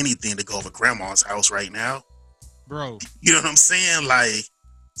 I'll do anything to go over grandma's house right now, bro. You know what I'm saying? Like,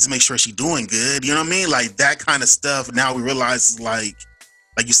 just make sure she's doing good. You know what I mean? Like that kind of stuff. Now we realize, like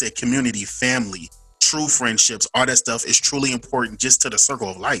you said, community, family, true friendships, all that stuff is truly important just to the circle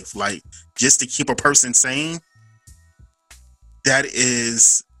of life. Like, just to keep a person sane, that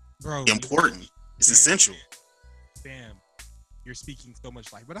is important. It's essential. Damn, you're speaking so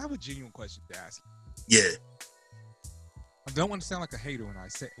much life. But I have a genuine question to ask you. Yeah. I don't want to sound like a hater when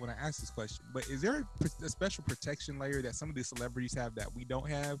I ask this question, but is there a special protection layer that some of these celebrities have that we don't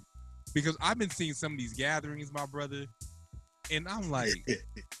have? Because I've been seeing some of these gatherings, my brother, and I'm like,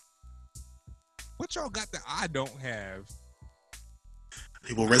 what y'all got that I don't have?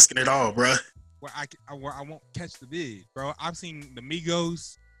 People risking it all, bro. Where I won't catch the vid, bro. I've seen the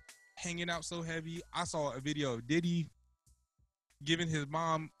Migos hanging out so heavy. I saw a video of Diddy giving his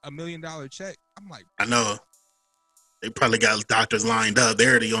mom $1 million check. I'm like, I know. They probably got doctors lined up. They're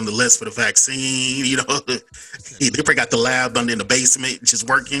already on the list for the vaccine. They probably got the lab under in the basement just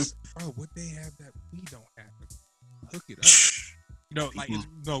working. Bro, what they have that we don't have? Hook it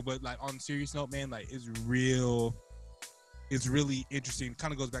up. But like on a serious note, man, like it's really interesting.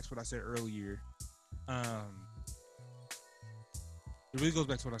 Kind of goes back to what I said earlier. It really goes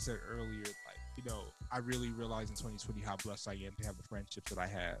back to what I said earlier. Like, I really realized in 2020 how blessed I am to have the friendships that I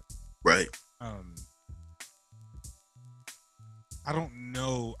have. Right. I don't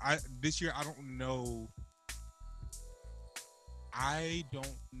know. This year I don't know. I don't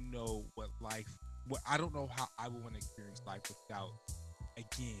know I don't know how I would want to experience life without,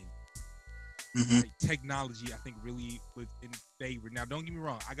 again, Mm-hmm. like, technology, I think, really was in favor. Now, don't get me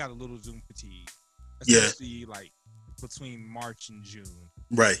wrong, I got a little Zoom fatigue, Yeah. especially like between March and June.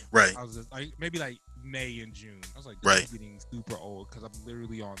 Right. Right. I was just like maybe like May and June. I was like, this Right. is getting super old because I'm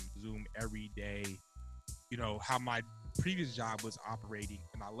literally on Zoom every day. You know how my previous job was operating,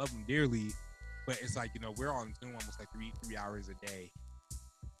 and I love them dearly, but it's like, you know, we're on Zoom almost like three hours a day,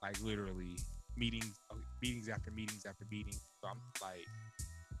 like literally meetings after meetings after meetings. So I'm like,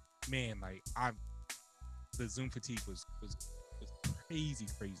 man, like the Zoom fatigue was crazy.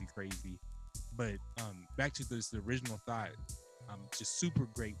 But back to this original thought, I'm just super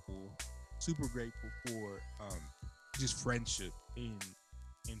grateful for just friendship in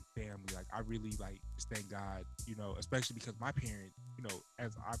family. Like, I really like just thank God, you know, especially because my parents, you know,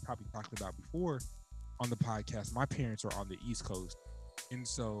 as I probably talked about before on the podcast, my parents are on the East Coast. And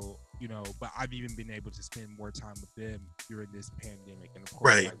so, you know, but I've even been able to spend more time with them during this pandemic. And of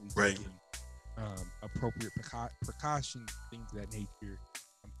course, Right, like, we right. taking appropriate precautions, things of that nature,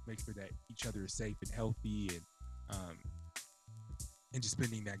 make sure that each other is safe and healthy, and just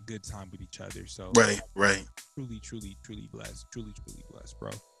spending that good time with each other. So Right. truly blessed,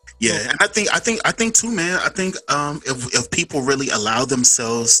 bro. Yeah, and I think too, man. I think if people really allow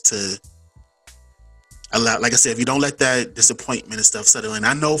themselves to like I said, if you don't let that disappointment and stuff settle in,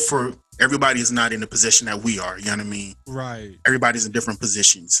 I know for everybody is not in the position that we are. You know what I mean? Right. Everybody's in different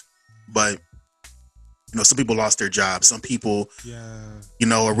positions, but you know, some people lost their jobs. Some people, you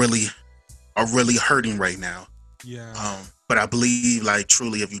know, are really hurting right now. Yeah. But I believe, like,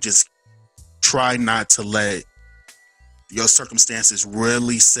 truly, if you just try not to let your circumstances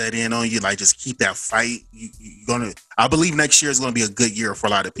really set in on you, like, just keep that fight. You're gonna. I believe next year is gonna be a good year for a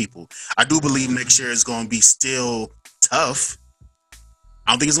lot of people. I do believe next year is gonna be still tough.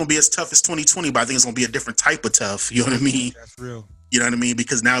 I don't think it's gonna be as tough as 2020, but I think it's gonna be a different type of tough. You know what I mean? That's real. You know what I mean?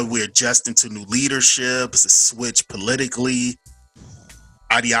 Because now we're adjusting to new leadership. It's a switch politically.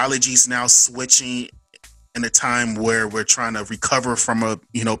 Ideologies now switching in a time where we're trying to recover from a,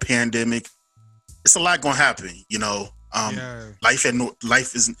 you know, pandemic. It's a lot gonna happen. You know, life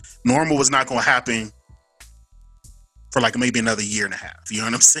is normal was not gonna happen for like maybe another year and a half. You know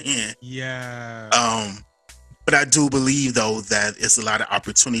what I'm saying? Yeah. But I do believe though that it's a lot of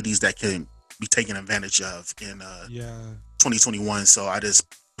opportunities that can be taken advantage of in 2021. So I just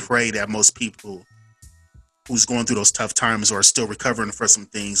pray that most people who's going through those tough times or are still recovering for some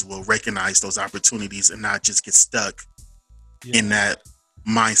things will recognize those opportunities and not just get stuck in that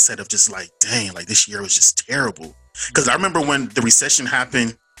mindset of just like, dang, like this year was just terrible. Because I remember when the recession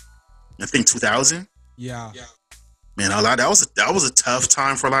happened, I think 2000. Yeah. Man, that was a tough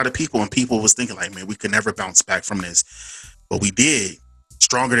time for a lot of people, and people was thinking like, man, we could never bounce back from this, but we did,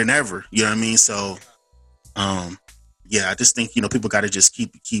 stronger than ever. You know what I mean? So, yeah, I just think, you know, people got to just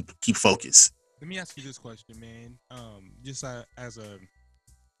keep focused. Let me ask you this question, man. Just as a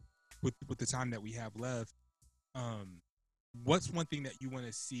with the time that we have left, what's one thing that you want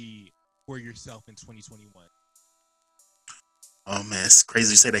to see for yourself in 2021? Oh man, it's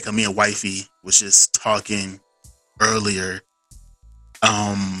crazy to say that because me and wifey was just talking earlier.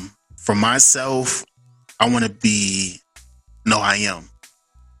 For myself, I want to be. No, I am.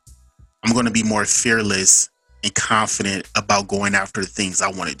 I'm going to be more fearless and confident about going after the things I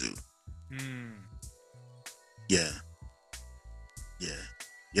want to do. Yeah.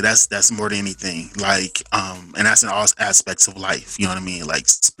 That's more than anything. Like, and that's in all aspects of life. You know what I mean? Like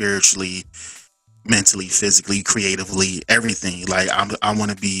spiritually, mentally, physically, creatively, everything. Like I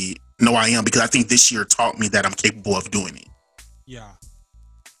want to be. No, I am, because I think this year taught me that I'm capable of doing it. Yeah.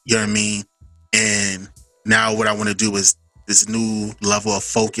 You know what I mean? And now what I want to do is this new level of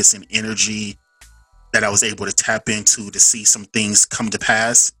focus and energy that I was able to tap into to see some things come to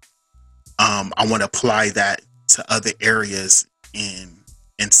pass. I want to apply that to other areas and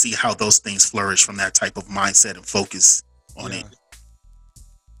see how those things flourish from that type of mindset and focus on it.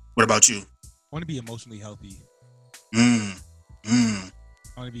 What about you? I want to be emotionally healthy. I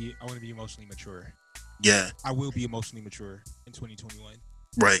want to be emotionally mature. Yeah. I will be emotionally mature in 2021.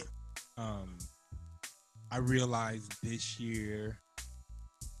 Right. I realized this year,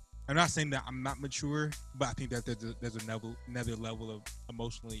 I'm not saying that I'm not mature, but I think that there's another level of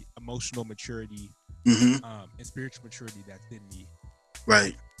emotional maturity, and spiritual maturity that's in me.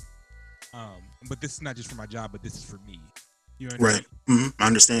 Right. But this is not just for my job, but this is for me. You know what I mean? I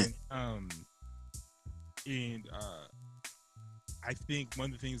understand. And I think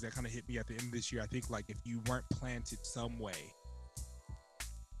one of the things that kind of hit me at the end of this year, I think like if you weren't planted some way,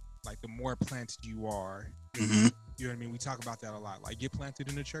 like the more planted you are, you know what I mean? We talk about that a lot. Like get planted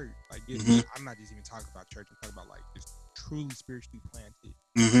in the church. Like I'm not just even talking about church. I'm talking about like just truly spiritually planted.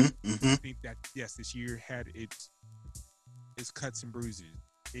 I think that yes, this year had its cuts and bruises.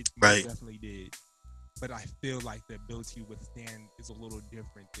 It Right. definitely did. But I feel like the ability to withstand is a little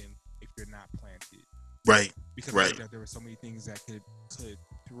different than if you're not planted. Right. Because Right. I think that there were so many things that could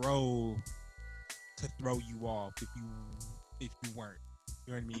throw you off if you weren't.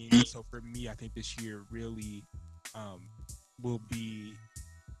 You know what I mean? Mhm. So for me, I think this year really will be.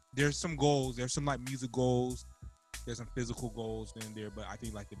 There's some goals. There's some like music goals. There's some physical goals in there, but I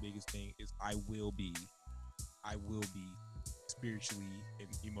think like the biggest thing is I will be spiritually and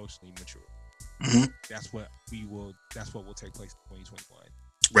emotionally mature. Hmm. That's what will take place in 2021.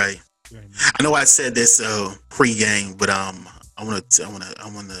 Right. You know what I mean? I know I said this pre-game, but I want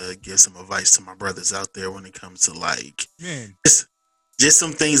to give some advice to my brothers out there when it comes to like Man, just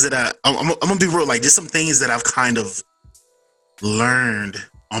some things that I'm gonna be real, like just some things that I've kind of learned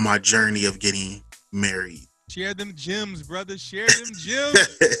on my journey of getting married. share them gems, brother. Share them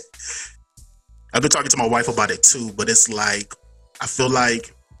gems. I've been talking to my wife about it too, but it's like I feel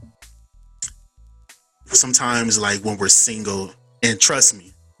like sometimes like when we're single, and trust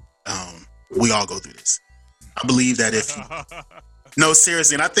me, we all go through this. I believe that if no,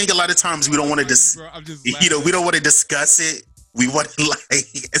 seriously, and I think a lot of times we don't want to Bro, I'm just we don't want to discuss it. We want to like,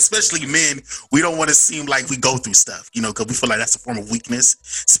 especially men, we don't want to seem like we go through stuff, because we feel like that's a form of weakness,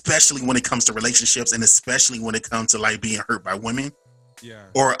 especially when it comes to relationships, and especially when it comes to like being hurt by women yeah.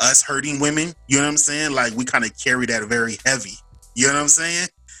 or us hurting women. You know what I'm saying? Like we kind of carry that very heavy. You know what I'm saying?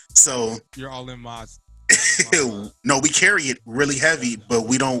 So You're all in mods. no, we carry it really heavy, but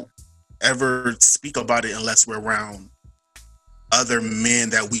we don't ever speak about it unless we're around other men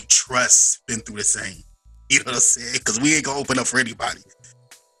that we trust been through the same. You know what I'm saying? Because we ain't gonna open up for anybody.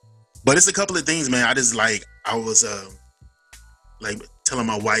 But it's a couple of things, man. I was like telling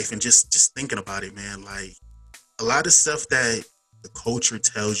my wife and just thinking about it, man. Like a lot of stuff that the culture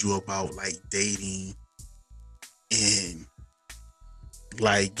tells you about, like dating and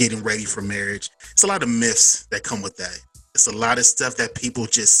like getting ready for marriage. It's a lot of myths that come with that. It's a lot of stuff that people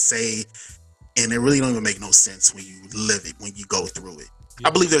just say, and it really don't even make no sense when you live it, when you go through it. Yeah.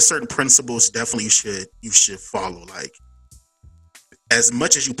 I believe there's certain principles definitely you should follow. Like as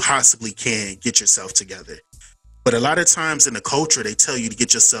much as you possibly can, get yourself together. But a lot of times in the culture, they tell you to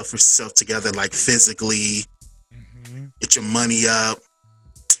get yourself together, like physically, get your money up.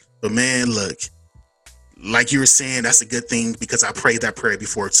 But man, look, like you were saying, that's a good thing because I prayed that prayer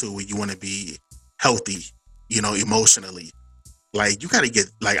before too, where you want to be healthy, emotionally. Like you got to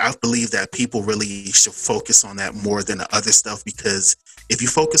get, like, I believe that people really should focus on that more than the other stuff, because if you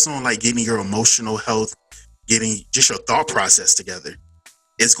focus on like getting your emotional health, getting just your thought process together,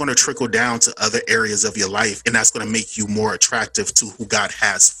 it's going to trickle down to other areas of your life, and that's going to make you more attractive to who God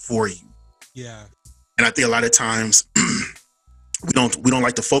has for you. Yeah. And I think a lot of times we don't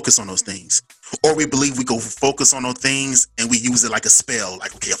like to focus on those things, or we believe we go focus on those things and we use it like a spell.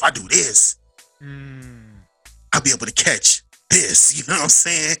 Like, okay, if I do this, I'll be able to catch this. You know what I'm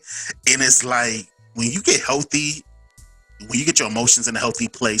saying? And it's like when you get healthy, when you get your emotions in a healthy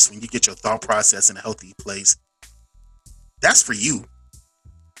place, when you get your thought process in a healthy place, that's for you.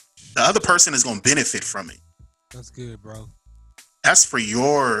 The other person is going to benefit from it. That's good, bro. That's for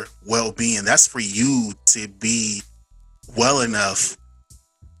your well-being. That's for you to be well enough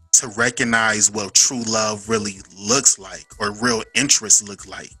to recognize what true love really looks like, or real interest look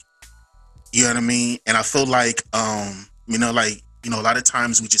like. You know what I mean? And I feel like, a lot of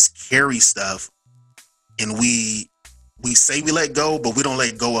times we just carry stuff and we say we let go, but we don't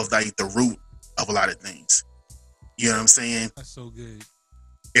let go of like the root of a lot of things. You know what I'm saying? That's so good.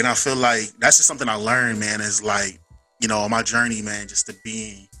 And I feel like that's just something I learned, man, is like, on my journey, man, just to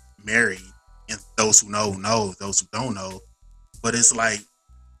being married, and those who know, those who don't know. But it's like,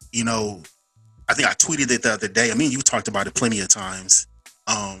 I think I tweeted it the other day. I mean, you talked about it plenty of times.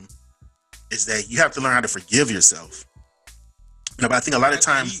 Is that you have to learn how to forgive yourself. But I think a lot of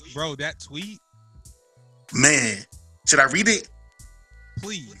times, tweet, bro, that tweet, man, should I read it?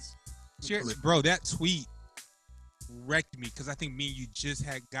 please. Bro, that tweet wrecked me because I think me and you just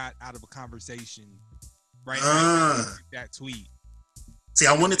had got out of a conversation right now. That tweet. See,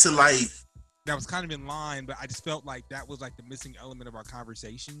 I wanted to like. That was kind of in line, but I just felt like that was like the missing element of our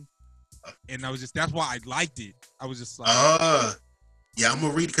conversation. And that's why I liked it. I was just like, yeah, I'm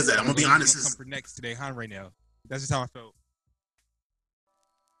gonna read it because I'm gonna be honest. Come for next today, huh? Right now, that's just how I felt.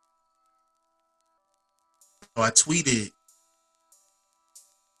 I tweeted.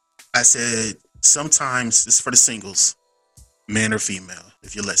 I said, sometimes it's for the singles, man or female,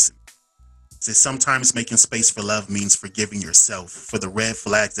 if you listen. I said, sometimes making space for love means forgiving yourself for the red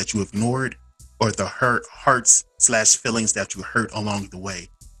flags that you ignored, or the hearts/feelings that you hurt along the way.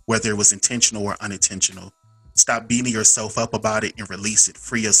 whether it was intentional or unintentional. Stop beating yourself up about it and release it.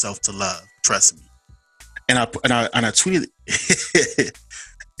 Free yourself to love. Trust me. And I tweeted.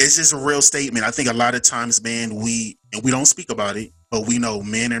 It's just a real statement. I think a lot of times, man, we don't speak about it, but we know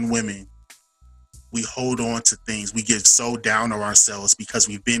men and women, we hold on to things. We get so down on ourselves because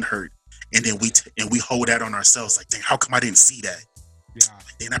we've been hurt, and then we hold that on ourselves. Like, dang, how come I didn't see that? Yeah.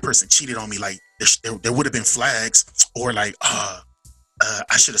 Then that person cheated on me. Like, there would have been flags, or like, I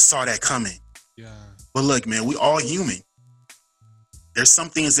should have saw that coming. Yeah. But look, man, we all human. There's some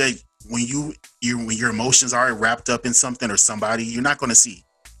things that when your emotions are wrapped up in something or somebody, you're not going to see.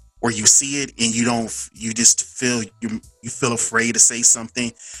 Or you see it and you just feel you feel afraid to say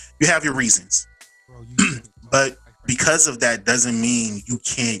something. You have your reasons. Bro, but because of that doesn't mean you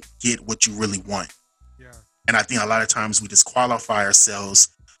can't get what you really want. Yeah. And I think a lot of times we disqualify ourselves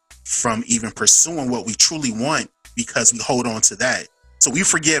from even pursuing what we truly want because we hold on to that. So we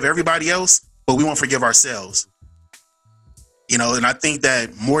forgive everybody else, but we won't forgive ourselves. You know, and I think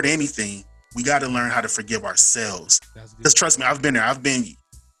that more than anything, we got to learn how to forgive ourselves. Because trust me, I've been there.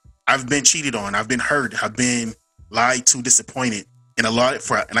 I've been cheated on. I've been hurt. I've been lied to, disappointed. And I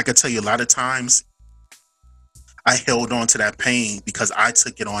can tell you a lot of times I held on to that pain because I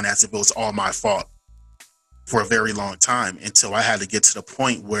took it on as if it was all my fault for a very long time until I had to get to the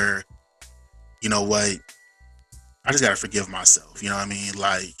point where, you know what, I just got to forgive myself. You know what I mean?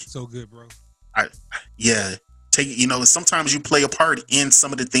 Like, so good, bro. Sometimes you play a part in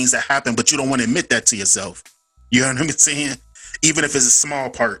some of the things that happen, but you don't want to admit that to yourself. You know what I'm saying? Even if it's a small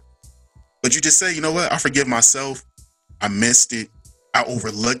part. But you just say, you know what? I forgive myself. I missed it. I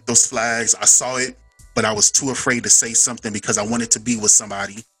overlooked those flags. I saw it, but I was too afraid to say something because I wanted to be with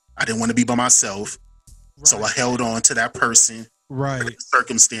somebody. I didn't want to be by myself. Right. So I held on to that person. Right.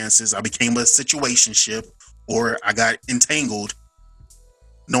 Circumstances. I became a situationship, or I got entangled.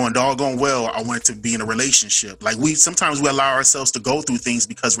 Knowing doggone well I wanted to be in a relationship. Like, sometimes we allow ourselves to go through things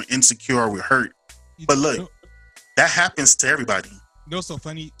because we're insecure or we're hurt. But look, that happens to everybody. You know, so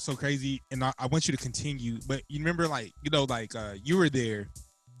funny, so crazy, and I want you to continue. But you remember, you were there.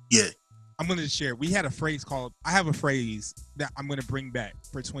 Yeah. I'm going to share. We had a phrase I have a phrase that I'm going to bring back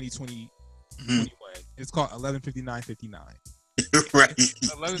for 2020. Mm-hmm. It's called 11:59:59. Right.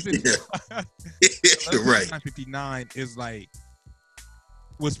 11:59:59 is like,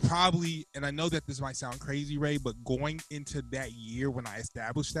 was probably, and I know that this might sound crazy, Ray, but going into that year when I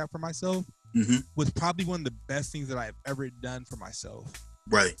established that for myself, mm-hmm. was probably one of the best things that I've ever done for myself.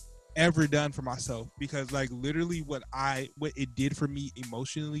 Right. Ever done for myself. Because like literally what it did for me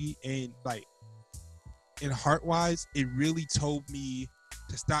emotionally and like in heart wise, it really told me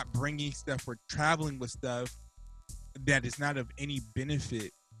to stop bringing stuff or traveling with stuff that is not of any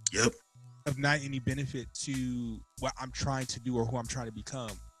benefit. Yep. Of not any benefit to what I'm trying to do or who I'm trying to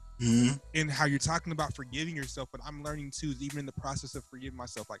become. Mm-hmm. And how you're talking about forgiving yourself, but I'm learning too, is even in the process of forgiving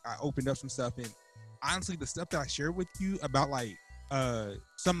myself, like I opened up some stuff, and honestly, the stuff that I shared with you about even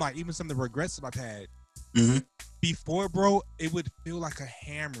some of the regrets that I've had mm-hmm. before, bro, it would feel like a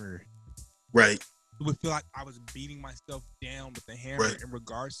hammer. Right. It would feel like I was beating myself down with a hammer in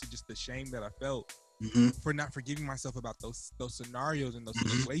regards to just the shame that I felt mm-hmm. for not forgiving myself about those scenarios and those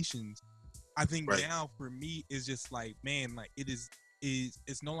mm-hmm. situations. I think now for me is just like, man, like it's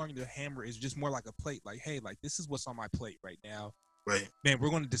no longer the hammer. It's just more like a plate. Like, hey, like this is what's on my plate right now. Right. Man, we're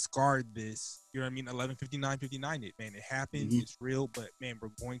going to discard this. You know what I mean? 11:59:59. It happened. Mm-hmm. It's real, but man, we're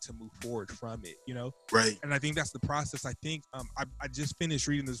going to move forward from it. You know? Right. And I think that's the process. I think I just finished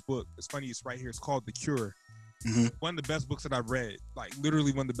reading this book. It's funny. It's right here. It's called The Cure. Mm-hmm. One of the best books that I've read. Like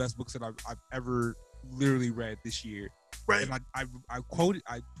literally one of the best books that I've ever literally read this year. Right. And I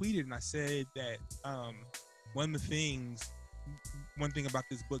tweeted and I said that one thing about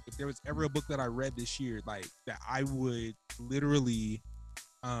this book, if there was ever a book that I read this year, like that I would literally,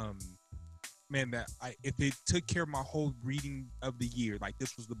 if it took care of my whole reading of the year, like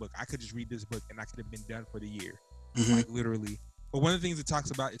this was the book, I could just read this book and I could have been done for the year, mm-hmm. like literally. But one of the things it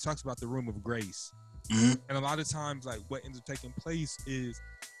talks about the room of grace. Mm-hmm. And a lot of times, like what ends up taking place is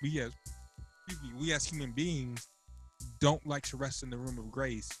we as human beings don't like to rest in the room of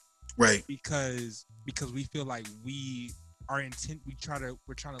grace, right? Because we feel like we're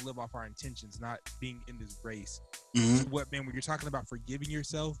trying to live off our intentions, not being in this grace. Mm-hmm. So when you're talking about forgiving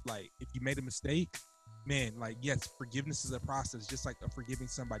yourself, like if you made a mistake, man, like yes, forgiveness is a process, just like forgiving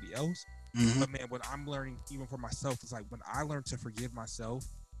somebody else. Mm-hmm. But man, what I'm learning even for myself is like when I learn to forgive myself,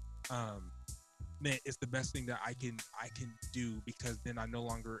 man, it's the best thing that I can do, because then I no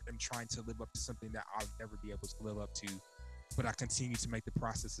longer am trying to live up to something that I'll never be able to live up to, but I continue to make the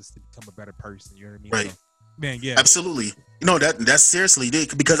processes to become a better person. You know what I mean? Right. Man, yeah. Absolutely. You know, that's seriously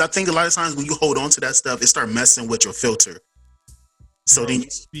it. Because I think a lot of times when you hold on to that stuff, it start messing with your filter. So Bro, then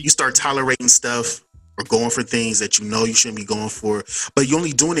you start tolerating stuff or going for things that you know you shouldn't be going for. But you're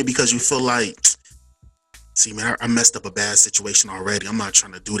only doing it because you feel like, see, man, I messed up a bad situation already. I'm not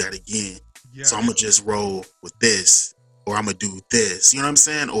trying to do that again. yeah. So I'm going to just roll with this, or I'm going to do this. You know what I'm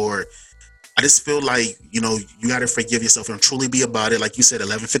saying? Or I just feel like, you know, you got to forgive yourself and truly be about it. Like you said,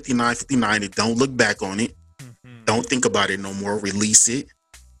 11:59:59, and don't look back on it. Mhm. Don't think about it no more. Release it.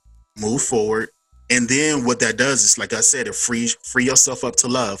 Move forward. And then what that does is, like I said, it free yourself up to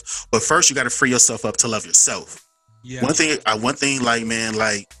love. But first, you got to free yourself up to love yourself. Yeah. One thing, like, man,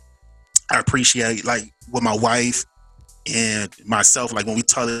 like, I appreciate, like, with my wife and myself, like, when we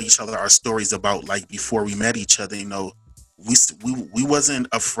tell each other our stories about, like, before we met each other, you know, we wasn't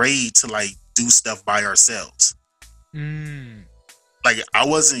afraid to, like, do stuff by ourselves. Mm. Like, I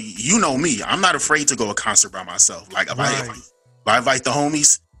wasn't, you know me, I'm not afraid to go to a concert by myself. Like, if I invite the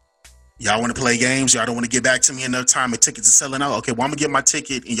homies, y'all want to play games, y'all don't want to get back to me enough time and tickets are selling out. Okay, well, I'm gonna get my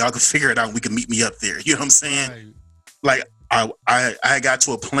ticket and y'all can figure it out and we can meet me up there. You know what I'm saying? Right. Like, I got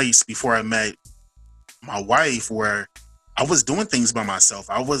to a place before I met my wife where I was doing things by myself.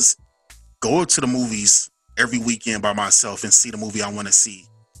 I was going to the movies every weekend by myself and see the movie I want to see.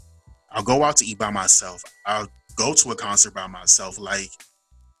 I'll go out to eat by myself. I'll go to a concert by myself. Like,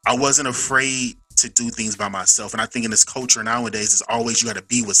 I wasn't afraid to do things by myself. And I think in this culture nowadays, it's always you got to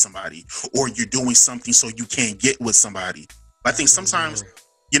be with somebody, or you're doing something so you can't get with somebody. But I think sometimes,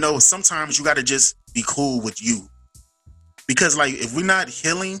 you know, sometimes you got to just be cool with you. Because, like, if you're not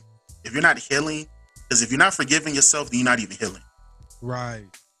healing, because if you're not forgiving yourself, then you're not even healing. Right.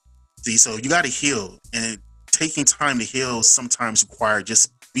 See, so you got to heal. And taking time to heal sometimes require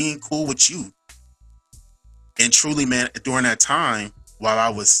just being cool with you. And truly, man, during that time, while I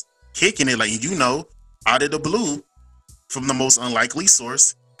was kicking it, like, you know, out of the blue, from the most unlikely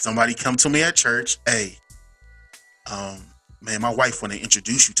source, somebody come to me at church, hey, man, my wife want to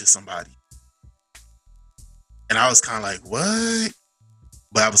introduce you to somebody. And I was kind of like, what?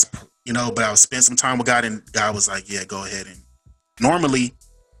 But I was spending some time with God, and God was like, yeah, go ahead. And normally,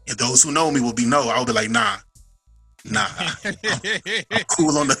 if those who know me will be I would be like, nah, I'm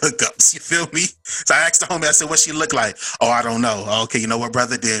cool on the hookups. You feel me? So I asked the homie, I said, what she look like? Oh, I don't know. Okay, you know what,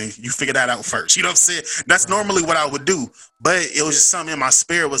 brother? Then you figure that out first. You know what I'm saying? That's normally what I would do. But it was just something in my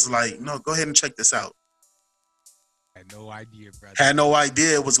spirit was like, no, go ahead and check this out. Had no idea, brother. Had no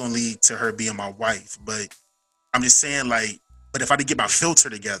idea it was going to lead to her being my wife. But I'm just saying, like, but if I didn't get my filter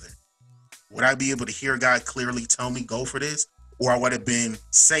together, would I be able to hear God clearly tell me, go for this? Or I would have been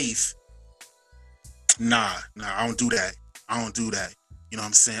safe. Nah, I don't do that. You know what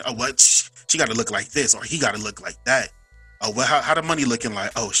I'm saying? Oh, what? She got to look like this, or he got to look like that. Oh, well, how the money looking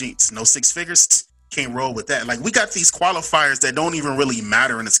like? Oh, she's no six figures. Can't roll with that. Like, we got these qualifiers that don't even really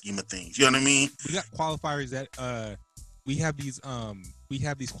matter in the scheme of things. You know what I mean? We got qualifiers that we have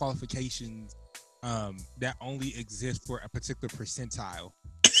these qualifications that only exist for a particular percentile.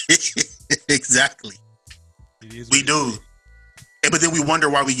 Exactly. We do. But then we wonder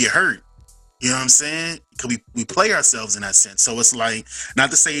why we get hurt. You know what I'm saying? Because we play ourselves in that sense. So it's like, not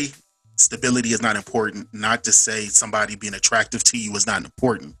to say stability is not important, not to say somebody being attractive to you is not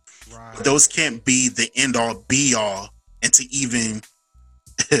important. Right. But those can't be the end all be all, and to even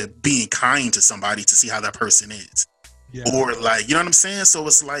being kind to somebody to see how that person is. Yeah. Or, like, you know what I'm saying? So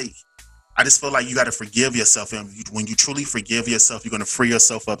it's like, I just feel like you got to forgive yourself. And when you truly forgive yourself, you're going to free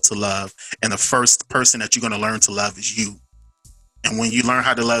yourself up to love. And the first person that you're going to learn to love is you. And when you learn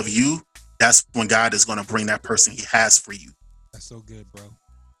how to love you, that's when God is going to bring that person he has for you. That's so good, bro.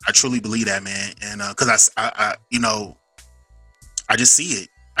 I truly believe that, man. And because I you know, I just see it.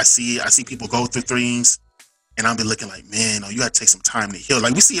 I see people go through things, and I'll be looking like, man, you got to take some time to heal.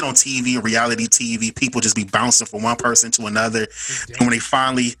 Like, we see it on TV, reality TV. People just be bouncing from one person to another. And when they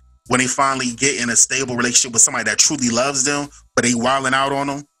finally get in a stable relationship with somebody that truly loves them, but they wilding out on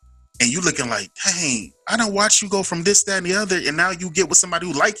them, and you looking like, dang, I don't watch you go from this, that, and the other, and now you get with somebody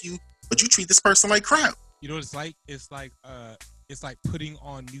who like you, but you treat this person like crap. You know what it's like? It's like putting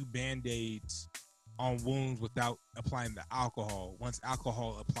on new Band-Aids on wounds without applying the alcohol. Once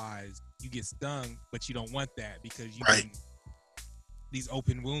alcohol applies, you get stung, but you don't want that because you get these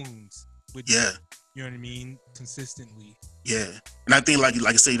open wounds. You know what I mean? Consistently. Yeah, and I think, like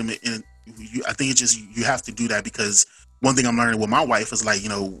I said, I think it's just you have to do that, because one thing I'm learning with my wife is, like, you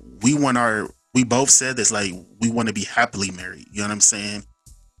know, we both said this, like, we want to be happily married. You know what I'm saying?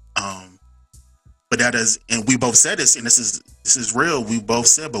 But that is, and we both said this, and this is real. We both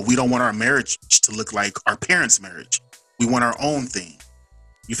said, but we don't want our marriage to look like our parents' marriage. We want our own thing.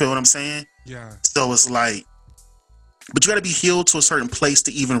 You feel what I'm saying? Yeah. So it's like, but you got to be healed to a certain place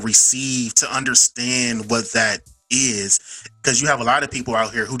to even receive, to understand what that is. Because you have a lot of people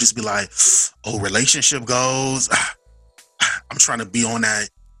out here who just be like, oh, relationship goals. I'm trying to be on that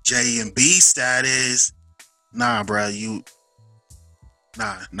J and B status. Nah, bro,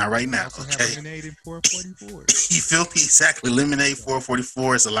 not right now. Also Okay. have lemonade in 444. You feel me? Exactly. Lemonade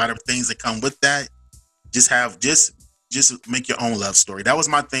 444 is a lot of things that come with that. Just make your own love story. That was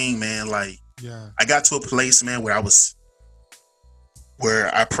my thing, man. Like, Yeah. I got to a place, man, where I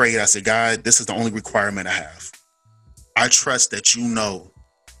prayed. I said, God, this is the only requirement I have. I trust that you know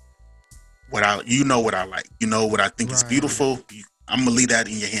what I like. You know what I think is Right. beautiful. I'm gonna leave that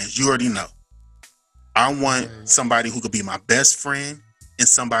in your hands. You already know. I want Right. somebody who could be my best friend and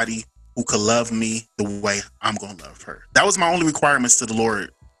somebody who could love me the way I'm gonna love her. That was my only requirements to the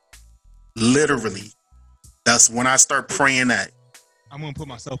Lord. Literally. That's when I start praying that. I'm gonna put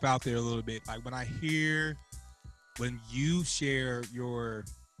myself out there a little bit. Like when you share your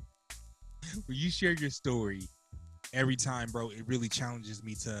story every time, bro, it really challenges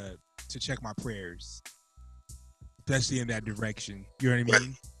me to check my prayers, especially in that direction. You know what I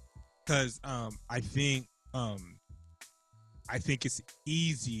mean? Because I think it's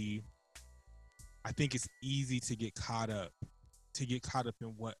easy. I think it's easy to get caught up in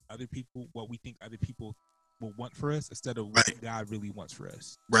what we think other people will want for us instead of what God really wants for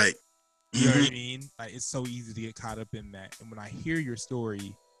us. Right. You know what I mean? Like, it's so easy to get caught up in that. And when I hear your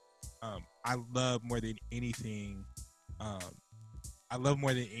story, I love more than anything.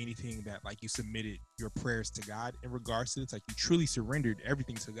 That, like, you submitted your prayers to God in regards to this. Like, you truly surrendered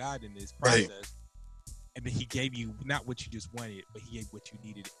everything to God in this process. Right. And then he gave you not what you just wanted, but he gave what you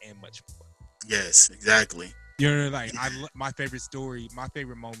needed and much more. Yes, exactly. You know, like, my favorite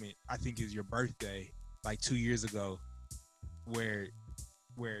moment, I think, is your birthday, like 2 years ago, where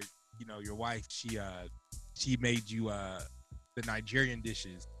you know, your wife, she made you the Nigerian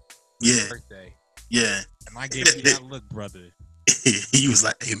dishes for your birthday. Yeah. And I gave you that look, brother. He was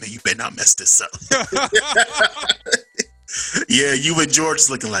like, hey man, you better not mess this up. Yeah, you and George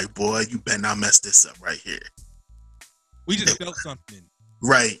looking like, boy, you better not mess this up right here. We just felt something.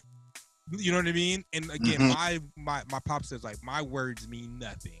 Right. You know what I mean? And again, my pop says, like, my words mean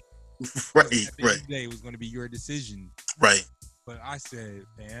nothing. Right, at the end of the day, it was going to be your decision. Right. But I said,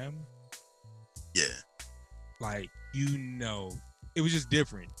 fam, yeah, like, you know, it was just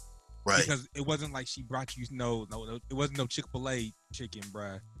different. Right. Because it wasn't like she brought you no, it wasn't no Chick-fil-A chicken,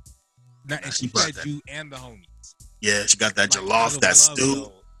 bruh. And she fed you and the homies. Yeah, she got that Like, jollof, that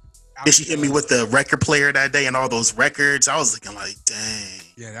stew. Then she hit me with the record player that day and all those records. I was looking like, dang.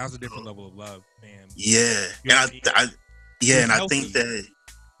 Yeah, that was a different level of love, man. Yeah. You know And I think that,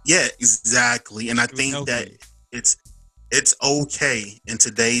 yeah, exactly. And I think that it's okay in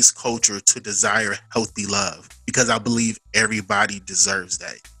today's culture to desire healthy love because I believe everybody deserves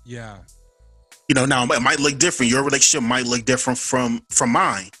that. Yeah. You know, now it might look different. Your relationship might look different from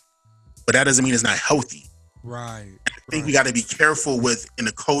mine, but that doesn't mean it's not healthy. Right. I think we got to be careful with in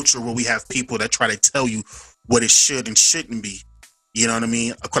a culture where we have people that try to tell you what it should and shouldn't be. You know what I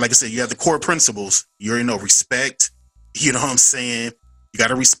mean? Like I said, you have the core principles. You already know respect. You know what I'm saying? You got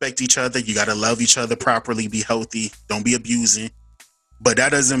to respect each other. You got to love each other properly. Be healthy. Don't be abusing. But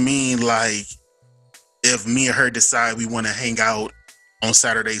that doesn't mean like if me and her decide we want to hang out on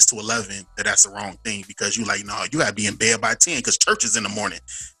Saturdays to 11, that's the wrong thing because you like, no, you got to be in bed by 10 because church is in the morning.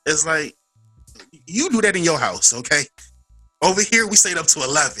 It's like, you do that in your house, okay? Over here, we stayed up to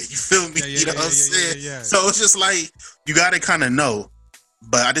 11. You feel me? You know what I'm saying? Yeah. So it's just like, you got to kind of know.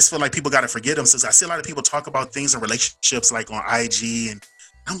 But I just feel like people got to forget them. Since I see a lot of people talk about things in relationships like on IG, and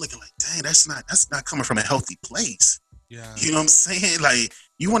I'm looking like, dang, that's not coming from a healthy place. Yeah. You know what I'm saying? Like,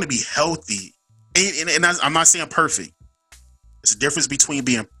 you want to be healthy. And I'm not saying perfect. There's a difference between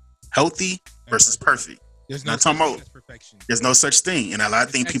being healthy versus perfect. There's no such thing as perfection. There's no such thing. And a lot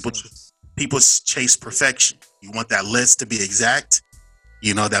of things people chase perfection. You want that list to be exact.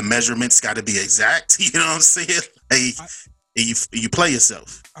 You know, that measurements got to be exact. You know what I'm saying? Like, you play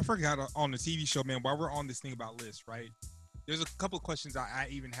yourself. I forgot on the TV show, man, while we're on this thing about lists, right? There's a couple of questions I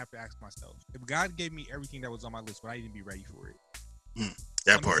even have to ask myself. If God gave me everything that was on my list, would I even be ready for it?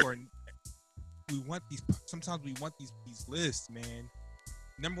 That part. Sometimes we want these lists, man.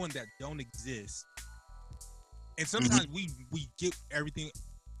 Number one, that don't exist. And sometimes we get everything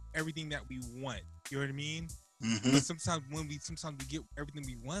that we want. You know what I mean? Mm-hmm. But sometimes we get everything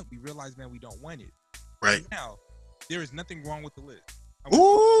we want, we realize, man, we don't want it. Right. Now, there is nothing wrong with the list.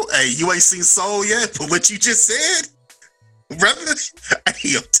 Ooh, hey, you ain't seen Soul yet, but what you just said, brother,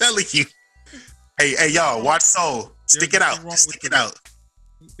 hey, I'm telling you. Hey, y'all, watch Soul. Stick it out.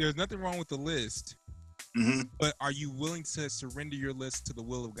 there's nothing wrong with the list, Mm-hmm. but are you willing to surrender your list to the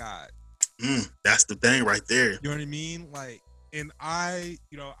will of God? That's the thing right there. You know what I mean? Like, and I'm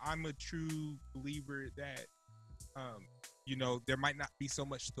a true believer that, there might not be so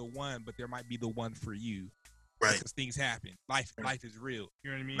much the one, but there might be the one for you. Right. Because things happen. Life is real.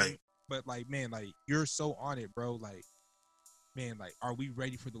 You know what I mean? Right. But like, man, like you're so on it, bro. Like, man, like, are we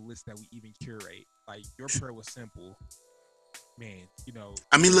ready for the list that we even curate? Like, your prayer was simple, man.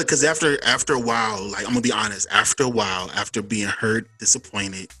 I mean, look, because after a while, like, I'm gonna be honest. After a while, after being hurt,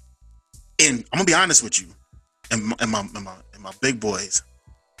 disappointed, and I'm gonna be honest with you, and my big boys,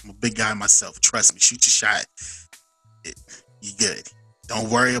 I'm a big guy myself. Trust me, shoot your shot. You good. Don't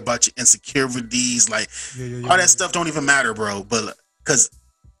worry about your insecurities. Like, all that stuff don't even matter, bro. But because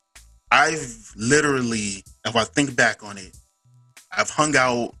I've literally, if I think back on it, I've hung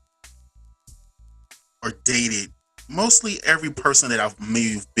out or dated mostly every person that I've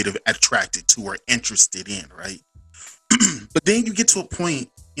maybe been attracted to or interested in, right? But then you get to a point,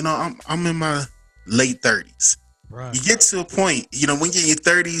 I'm in my late 30s. Right. You get to a point, when you're in your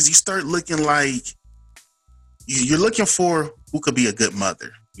 30s, you start looking like you're looking for who could be a good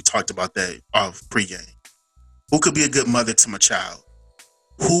mother. We talked about that off pregame. Who could be a good mother to my child?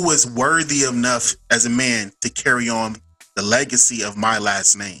 Who is worthy enough as a man to carry on the legacy of my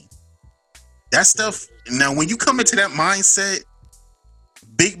last name? That stuff. Now, when you come into that mindset,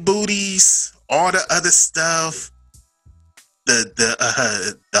 big booties, all the other stuff,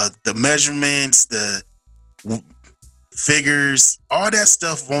 the measurements, the figures, all that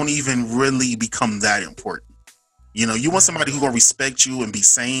stuff won't even really become that important. You want somebody who gonna respect you and be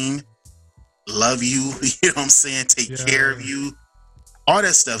sane, love you, you know what I'm saying, take care of you, all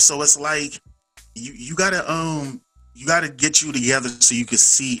that stuff. So it's like you gotta get you together so you can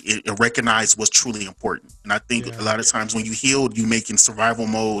see it and recognize what's truly important. And I think a lot of times when you healed, you make in survival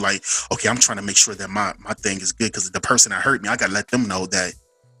mode, like, okay, I'm trying to make sure that my thing is good because the person that hurt me, I gotta let them know that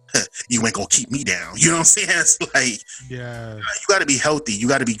you ain't gonna keep me down. You know what I'm saying? It's like, you gotta be healthy, you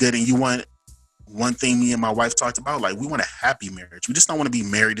gotta be good, and you want one thing me and my wife talked about, like, we want a happy marriage. We just don't want to be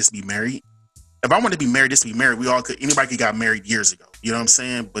married just to be married. If I want to be married just to be married, anybody could got married years ago. You know what I'm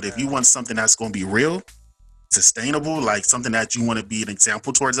saying? But if you want something that's going to be real, sustainable, like something that you want to be an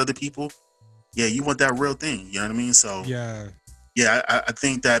example towards other people, you want that real thing. You know what I mean? So I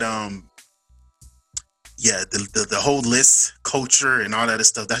think that the whole list culture and all that other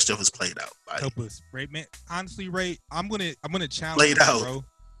stuff, that stuff was played out. Like, help us, Ray, man. Honestly, Ray, I'm gonna challenge played you, out, bro.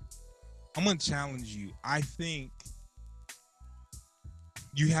 I'm gonna challenge you. I think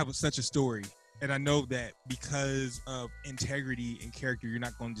you have such a story, and I know that because of integrity and character, you're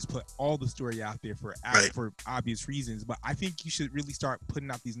not going to just put all the story out there for obvious reasons. But I think you should really start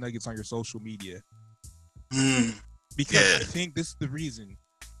putting out these nuggets on your social media, because I think this is the reason.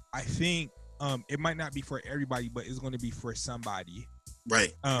 I think it might not be for everybody, but it's going to be for somebody.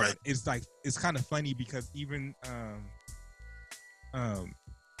 Right. It's like, it's kind of funny because even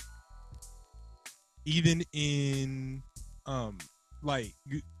in like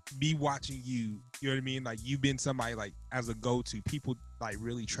me watching you know what I mean, like you've been somebody like as a go-to, people like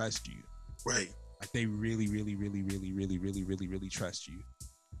really trust you, right? Like they really trust you.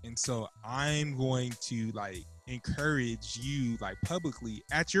 And so I'm going to like encourage you like publicly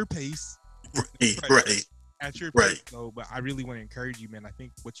at your pace, right at your pace. So, but I really want to encourage you, man. I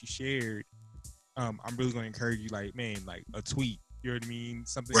think what you shared, I'm really going to encourage you, like, man, like a tweet, you know what I mean?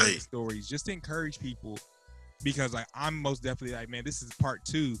 Something like stories, just to encourage people, because like I'm most definitely like, man, this is part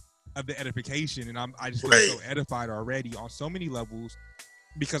 2 of the edification, and I just feel so edified already on so many levels,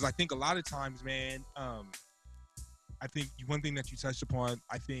 because I think a lot of times, man, I think one thing that you touched upon,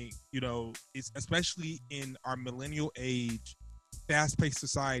 I think, is especially in our millennial age, fast-paced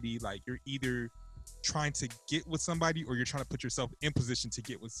society, like you're either trying to get with somebody or you're trying to put yourself in position to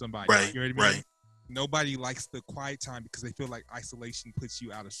get with somebody. Right. You know what I mean? Nobody likes the quiet time because they feel like isolation puts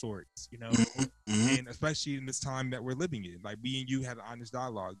you out of sorts, and especially in this time that we're living in, like me and you had an honest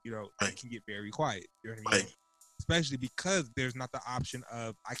dialogue, it can get very quiet, you know what I mean? Especially because there's not the option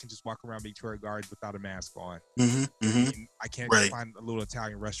of I can just walk around Victoria Gardens without a mask on. And I can't just find a little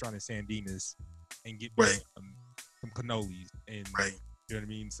Italian restaurant in Sandinas and get me some cannolis and you know what I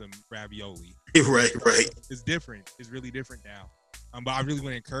mean, some ravioli. Right. It's different. It's really different now. But I really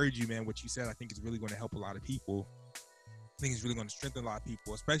want to encourage you, man. What you said, I think, is really going to help a lot of people. I think it's really going to strengthen a lot of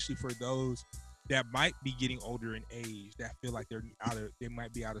people, especially for those that might be getting older in age, that feel like they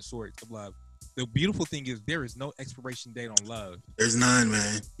might be out of sorts of love. The beautiful thing is there is no expiration date on love. There's none,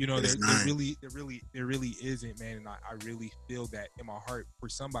 man. There really isn't, man. And I really feel that in my heart for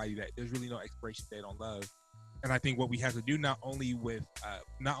somebody, that there's really no expiration date on love. And I think what we have to do not only we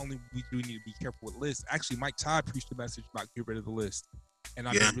do need to be careful with lists. Actually, Mike Todd preached a message about get rid of the list, and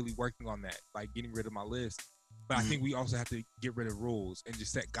I've been really working on that, like getting rid of my list. But I think we also have to get rid of rules and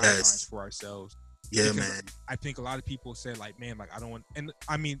just set guidelines for ourselves. Yeah, because man. I think a lot of people say like, man, like I don't want, and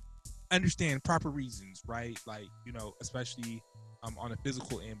I mean, understand proper reasons, right? Like, you know, especially on a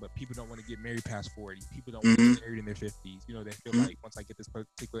physical end, but people don't want to get married past 40. People don't want to get married in their 50s. You know, they feel like once I get this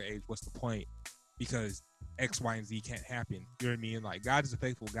particular age, what's the point? Because X, Y, and Z can't happen. You know what I mean? Like, God is a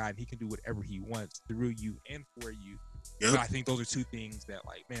faithful God, and He can do whatever He wants through you and for you. But I think those are two things that,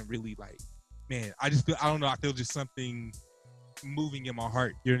 like, man, really, like, man, I just feel, I don't know, I feel just something moving in my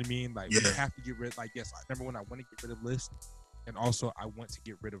heart. You know what I mean? Like, we have to get rid, like, yes, I remember when I want to get rid of lists, and also I want to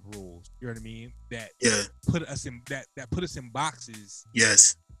get rid of rules. You know what I mean? That put us in that put us in boxes.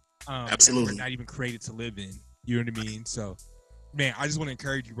 Yes. Absolutely. That we're not even created to live in. You know what I mean? So, man, I just want to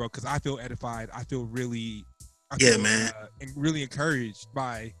encourage you, bro, because I feel edified. I feel really, man, and really encouraged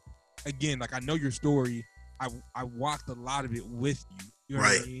by, again, like I know your story. I walked a lot of it with you. You know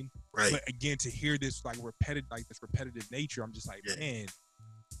what I mean? Right. But again, to hear this repetitive nature, I'm just like, man,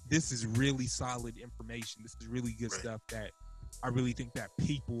 this is really solid information. This is really good stuff that I really think that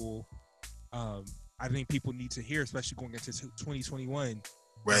people, I think people need to hear, especially going into 2021.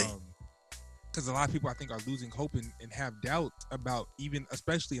 Right. Because a lot of people, I think, are losing hope and have doubt about, even,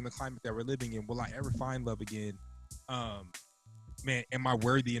 especially in the climate that we're living in, will I ever find love again? Man, am I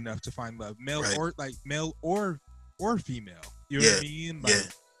worthy enough to find love, male or female? You know what I mean? Like,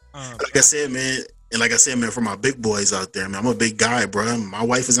 like I said, man, for my big boys out there, man, I'm a big guy, bro. My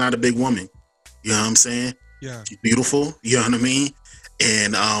wife is not a big woman. You know what I'm saying? Yeah. She's beautiful. You know what I mean?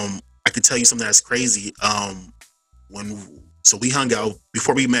 And I can tell you something that's crazy. So we hung out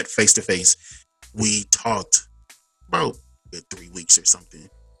before we met face to face. We talked about 3 weeks or something.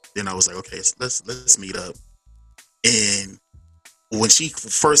 Then I was like, okay, let's meet up. And when she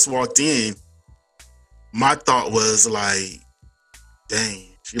first walked in, my thought was like, dang,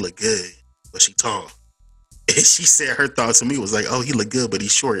 she look good, but she tall. And she said her thought to me was like, oh, he look good, but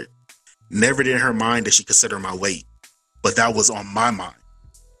he's short. Never in her mind did she consider my weight, but that was on my mind.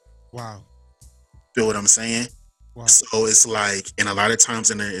 Wow. Feel what I'm saying? Wow. So it's like, and a lot of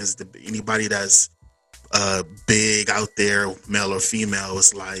times, and there is anybody that's big out there, male or female,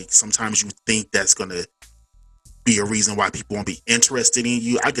 it's like sometimes you think that's gonna be a reason why people won't be interested in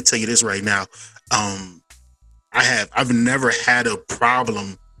you. I could tell you this right now. I've never had a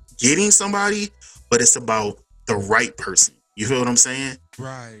problem getting somebody, but it's about the right person. You feel what I'm saying?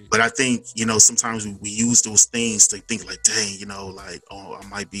 Right. But I think, you know, sometimes we use those things to think like, dang, you know, like, oh, I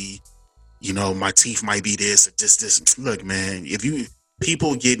might be, you know, my teeth might be this or just this. Look, man,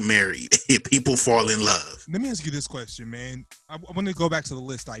 people get married, people fall in love. Let me ask you this question, man. I want to go back to the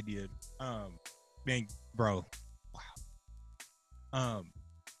list idea. Man, bro. Wow.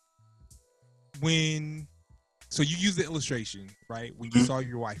 So you use the illustration, right? When you saw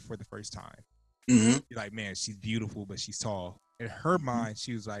your wife for the first time, you're like, man, she's beautiful, but she's tall. In her mind,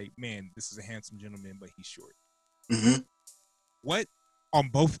 she was like, man, this is a handsome gentleman, but he's short. What on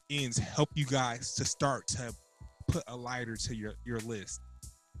both ends help you guys to start to put a lighter to your list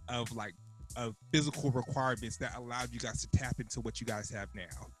of physical requirements that allowed you guys to tap into what you guys have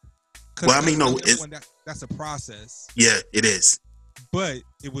now? Well, I mean, no, that's a process. Yeah, it is. But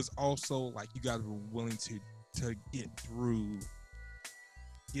it was also like you guys were willing to get through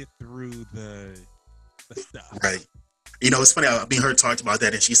the stuff. Right. You know, it's funny. Me and her talked about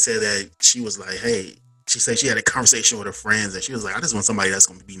that, and she said that she was like, hey, she said she had a conversation with her friends, and she was like, I just want somebody that's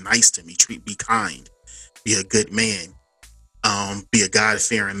going to be nice to me, be kind, be a good man, be a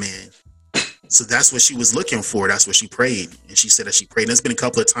God-fearing man. So that's what she was looking for. That's what she prayed. And she said that she prayed. And there's been a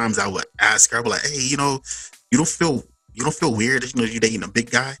couple of times I would ask her, I'd be like, hey, you know, you don't feel weird, you know, you're dating a big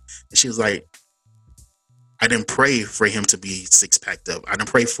guy? And she was like, I didn't pray for him to be six-packed up. I didn't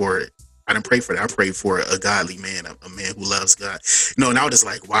pray for it. I didn't pray for that. I prayed for a godly man, a man who loves God. You know, and I was just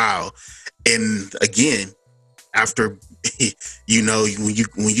like, wow. And again, after, you know,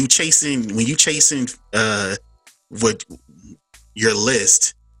 when you chasing with your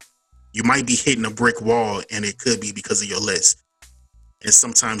list, you might be hitting a brick wall, and it could be because of your list. And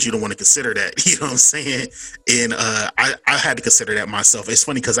sometimes you don't want to consider that. You know what I'm saying? And I had to consider that myself. It's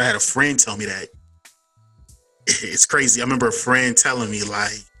funny because I had a friend tell me that. It's crazy. I remember a friend telling me,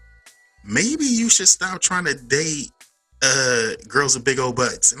 like, maybe you should stop trying to date girls with big old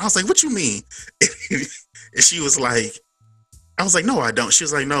butts. And I was like, what you mean? And she was like, I was like, no, I don't. She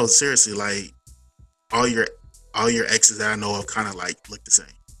was like, no, seriously, like all your exes that I know of kind of like look the same.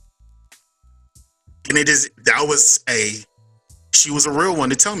 And she was a real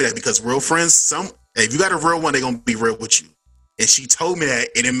one to tell me that, because real friends, Hey, if you got a real one, they're gonna be real with you. And she told me that,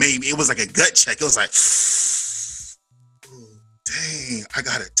 and it was like a gut check. It was like, oh, dang, I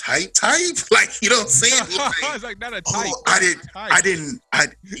got a type. Like, you know what I'm saying? Like, It's like not a type. I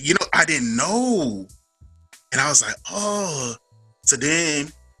didn't know. And I was like, oh. So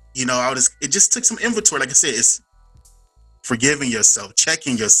then, it just took some inventory. Like I said, it's forgiving yourself,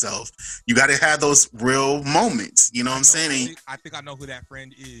 checking yourself. You got to have those real moments. You know what I'm saying? I think I know who that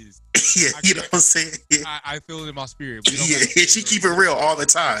friend is. Yeah, you know what I'm saying? Yeah. I feel it in my spirit. Yeah, she keep it real all the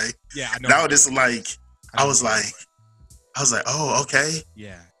time. Yeah, I know. Now it's like, I was like, oh, okay.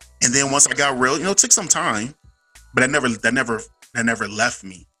 Yeah. And then once I got real, it took some time, but that never left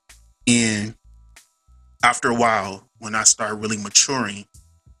me. And after a while, when I started really maturing,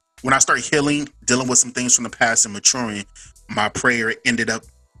 when I started healing, dealing with some things from the past and maturing, my prayer ended up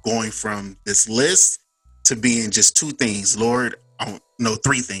going from this list to being just two things. Lord,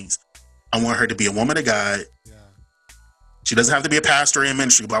 three things. I want her to be a woman of God. Yeah. She doesn't have to be a pastor in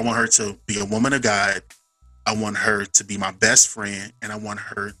ministry, but I want her to be a woman of God. I want her to be my best friend, and I want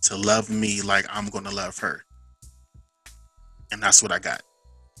her to love me like I'm going to love her. And that's what I got.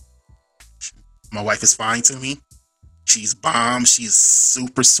 My wife is fine to me. She's bomb. She's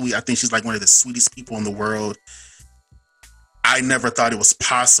super sweet. I think she's like one of the sweetest people in the world. I never thought it was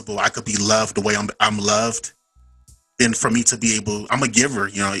possible I could be loved the way I'm loved. Then for me to be able, I'm a giver,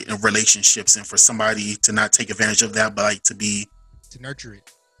 in relationships, and for somebody to not take advantage of that, but like to nurture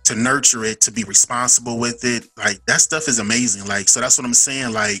it, to be responsible with it, like that stuff is amazing. Like, so that's what I'm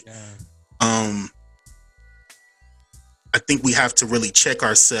saying. Like, I think we have to really check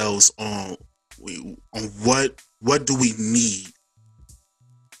ourselves on what do we need?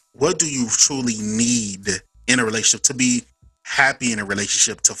 What do you truly need in a relationship to be happy in a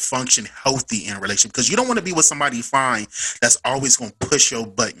relationship, to function healthy in a relationship? Because you don't want to be with somebody fine that's always going to push your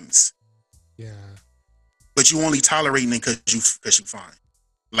buttons. Yeah. But you only tolerating it because you fine.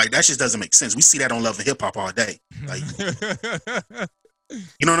 Like, that just doesn't make sense. We see that on Love and Hip Hop all day. Like,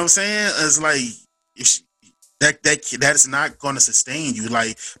 you know what I'm saying? It's like, that is not going to sustain you.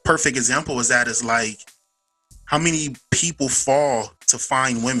 Like, perfect example is that is like, how many people fall to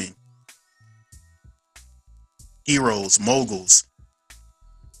find women? Heroes, moguls.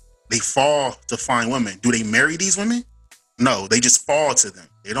 They fall to find women. Do they marry these women? No, they just fall to them.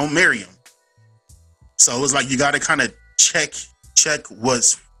 They don't marry them. So it's like you got to kind of check your.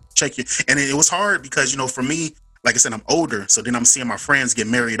 And it was hard because, for me, like I said, I'm older. So then I'm seeing my friends get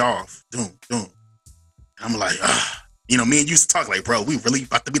married off. Doom. I'm like, me and you used to talk like, bro, we really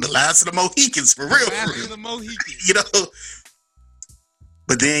about to be the last of the Mohicans for real. Last of the Mohicans.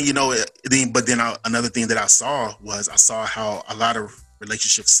 But then, another thing that I saw how a lot of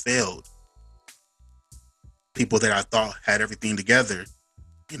relationships failed. People that I thought had everything together,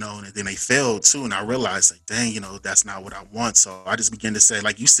 and then they failed too. And I realized, like, dang, that's not what I want. So I just began to say,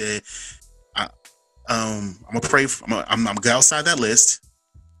 like you said, I'm gonna pray. I'm gonna go outside that list.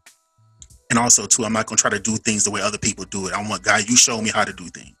 And also, too, I'm not going to try to do things the way other people do it. I want, God, you show me how to do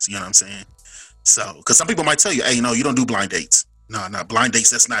things. You know what I'm saying? So, because some people might tell you, hey, you don't do blind dates. No, blind dates,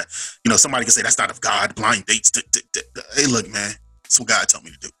 that's not, somebody can say that's not of God, blind dates. Hey, look, man, that's what God told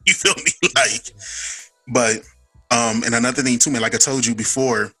me to do. You feel me? Like, but, and another thing, too, man, like I told you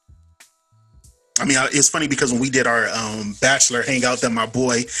before, I mean, it's funny because when we did our bachelor hangout that my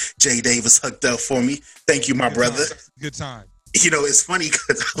boy, Jay Davis, hooked up for me. Thank you, my brother. Good time. It's funny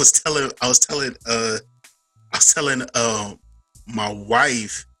because I was telling my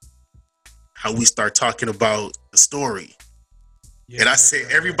wife how we start talking about the story, and I said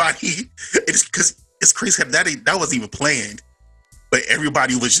everybody. It's because it's crazy that wasn't even planned, but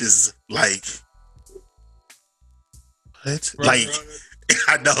everybody was just like, "What?" Like,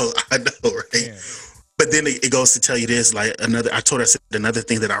 I know, right? Yeah. But then it goes to tell you this. Like I told her the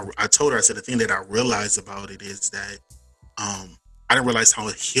thing that I realized about it is that. I didn't realize how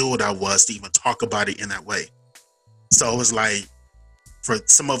healed I was to even talk about it in that way. So it was like, for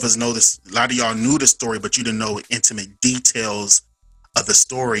some of us know this, a lot of y'all knew the story, but you didn't know intimate details of the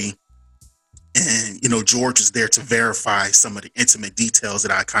story. And, George was there to verify some of the intimate details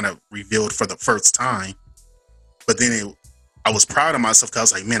that I kind of revealed for the first time. But then I was proud of myself because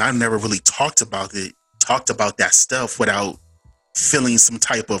I was like, man, I never really talked about that stuff without feeling some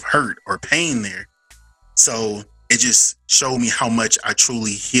type of hurt or pain there. So it just showed me how much I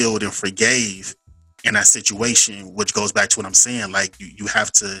truly healed and forgave in that situation, which goes back to what I'm saying. Like, you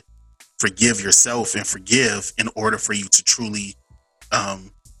have to forgive yourself and forgive in order for you to truly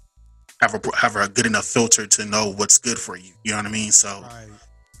have a good enough filter to know what's good for you. You know what I mean? So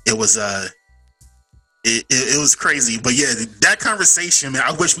It was it was crazy. But yeah, that conversation, man,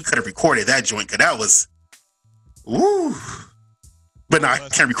 I wish we could have recorded that joint, because that was, woo. But no, I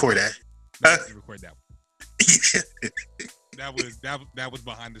can't record that. Record that one. Yeah. That was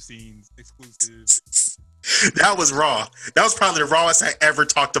behind the scenes exclusive. That was raw. That was probably the rawest I ever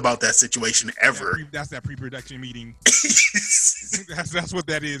talked about that situation ever. That's that pre-production meeting. that's what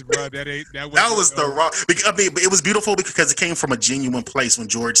that is, bro. That was the raw. I mean, it was beautiful because it came from a genuine place. When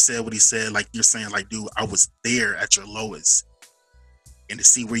George said what he said, like you're saying, like, dude, I was there at your lowest, and to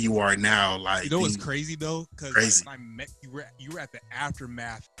see where you are now, like, you know what's crazy though? Because crazy. Like, when I met you were at the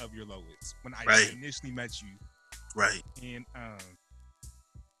aftermath of your lowest when I initially met you, right? And I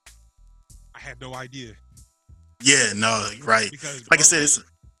had no idea. Yeah, no, right. Because, like I said, it's.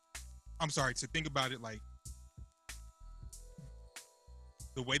 I'm sorry to think about it, like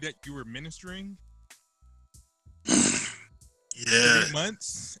the way that you were ministering. Yeah. 3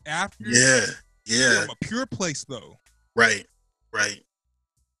 months after. Yeah. From a pure place, though. Right.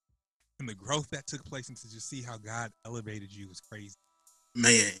 And the growth that took place, and to just see how God elevated you was crazy.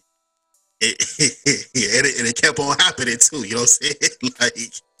 Man, it kept on happening too. You know what I'm saying? Like,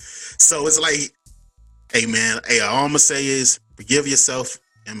 so it's like, hey man, all I'm gonna say is forgive yourself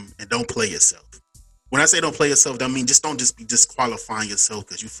and don't play yourself. When I say don't play yourself, that mean don't be disqualifying yourself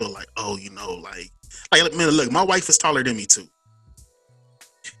because you feel like, oh, you know, like man, look, my wife is taller than me too.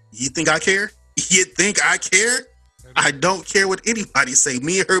 You think I care? You think I care? I don't care what anybody say.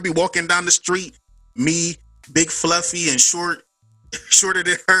 Me and her be walking down the street, me big fluffy and shorter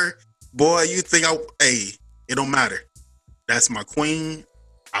than her. Boy, you think it don't matter. That's my queen.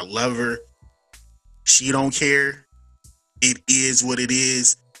 I love her. She don't care. It is what it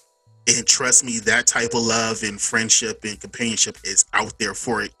is. And trust me, that type of love and friendship and companionship is out there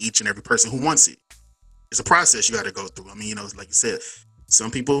for each and every person who wants it. It's a process you got to go through. I mean, you know, like you said,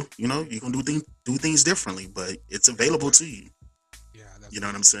 some people, you know, you're going to do things differently, but it's available to you. Yeah. You know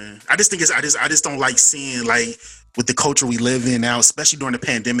what I'm saying? I just think I just don't like seeing, like, with the culture we live in now, especially during the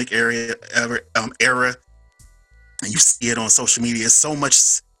pandemic era, and you see it on social media. It's so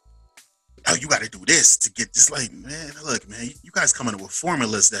much, oh, you got to do this to get this. Like, man, look, man, you guys coming up with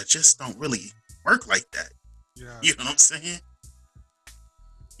formulas that just don't really work like that. Yeah. You know what I'm saying?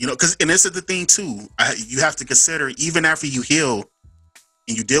 You know, and this is the thing too. You have to consider, even after you heal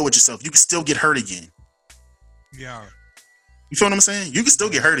and you deal with yourself, you can still get hurt again. Yeah. You feel what I'm saying? You can still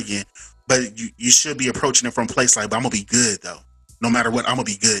get hurt again, but you should be approaching it from a place like, but I'm gonna be good though. No matter what, I'm gonna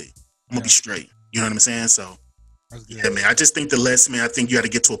be good. I'm gonna be straight. You know what I'm saying? So, yeah, man. I just think I think you got to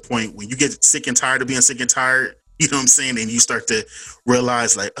get to a point when you get sick and tired of being sick and tired. You know what I'm saying? And you start to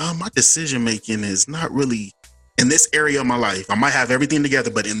realize, like, oh, my decision making is not really in this area of my life. I might have everything together,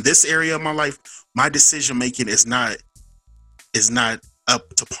 but in this area of my life, my decision making is not up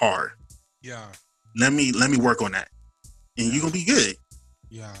to par. Yeah. Let me work on that, and you're gonna be good.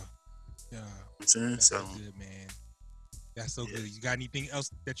 Yeah. You know what I'm saying? That's so good, man. That's so good. You got anything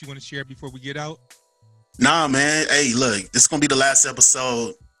else that you want to share before we get out? Nah, man. Hey, look, this is gonna be the last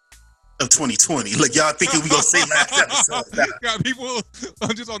episode of 2020. Look, y'all thinking we gonna say last episode? Nah. Got people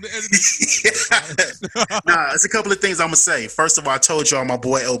just on the edge. Nah, it's a couple of things I'm gonna say. First of all, I told y'all my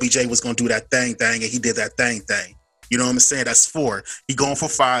boy LBJ was gonna do that thing, and he did that thing. You know what I'm saying? That's 4. He going for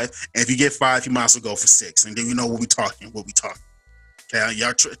 5, and if you get 5, you might as well go for 6. And then you know what we talking. Okay,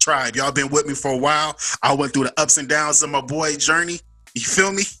 y'all tribe, y'all been with me for a while. I went through the ups and downs of my boy journey. You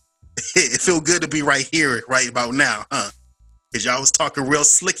feel me? It feel good to be right here, right about now, huh? Because y'all was talking real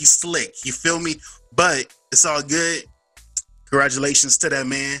slick. You feel me? But it's all good. Congratulations to that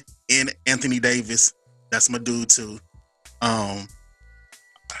man and Anthony Davis. That's my dude too.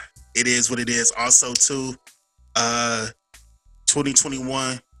 It is what it is. Also too,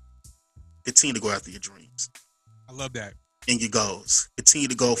 2021, continue to go after your dreams. I love that. And your goals. Continue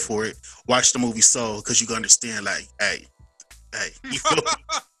to go for it. Watch the movie Soul, because you can understand, like, hey, you feel me?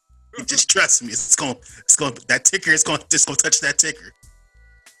 Just trust me. It's going that ticker is going to touch that ticker.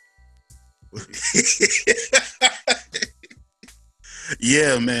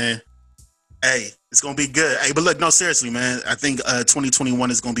 Yeah, man. Hey, it's gonna be good. Hey, but look, no, seriously, man. I think 2021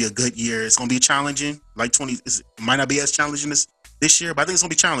 is gonna be a good year. It's gonna be challenging. Like it might not be as challenging as this year, but I think it's gonna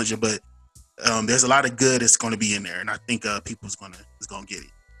be challenging. But there's a lot of good that's gonna be in there, and I think people's gonna get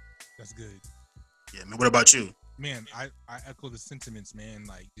it. That's good. Yeah, man. What about you? Man, I echo the sentiments, man.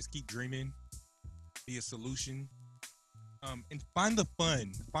 Like, just keep dreaming, be a solution, and find the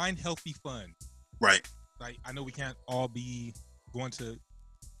fun, find healthy fun. Right. Like, I know we can't all be going to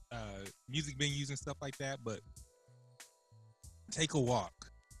music venues and stuff like that, but take a walk,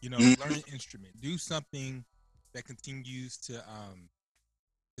 learn an instrument, do something that continues to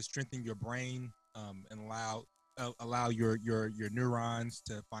strengthen your brain, and allow your neurons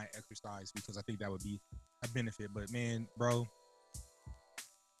to find exercise, because I think that would be a benefit. But man, bro,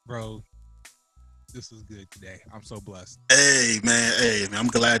 this was good today. I'm so blessed. Hey man, I'm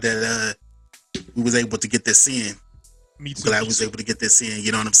glad that we was able to get this in. Me too. Glad we was able to get this in.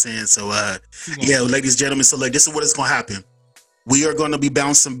 You know what I'm saying? So yeah, ladies and gentlemen. So like, this is what is gonna happen. We are gonna be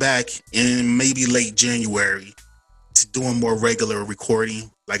bouncing back in maybe late January to doing more regular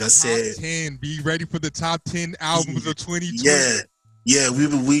recording. Like I said, top 10. Be ready for the top 10 albums of 2020. Yeah.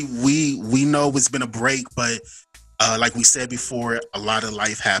 We know it's been a break, but like we said before, a lot of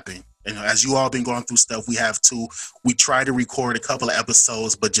life happened. And as you all been going through stuff, we have too. We tried to record a couple of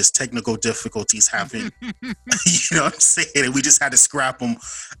episodes, but just technical difficulties happened. You know what I'm saying? And we just had to scrap them,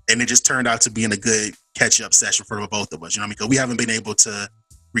 and it just turned out to be in a good catch-up session for both of us. You know what I mean? Because we haven't been able to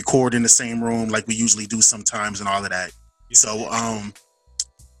record in the same room like we usually do sometimes and all of that. Yeah. So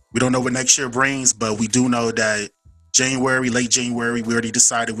we don't know what next year brings, but we do know that late January, we already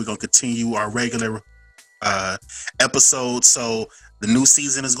decided we're going to continue our regular episodes. So the new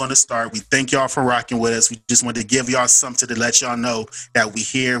season is going to start. We thank y'all for rocking with us. We just wanted to give y'all something to let y'all know that we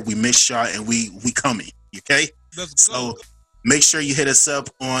here, we miss y'all, and we coming. Okay? So make sure you hit us up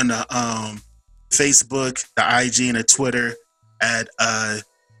on Facebook, the IG, and the Twitter at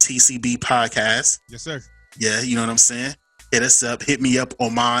TCB Podcast. Yes, sir. Yeah, you know what I'm saying? Hit us up. Hit me up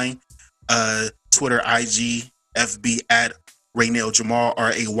on mine. Twitter, IG, FB at Raynell Jamal,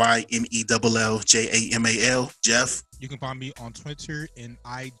 RAYNELLJAMAL. Jeff? You can find me on Twitter and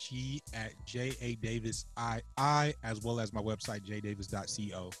IG at JADavisII, as well as my website,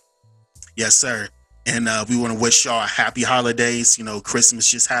 jdavis.co. Yes, sir. And we want to wish y'all happy holidays. You know, Christmas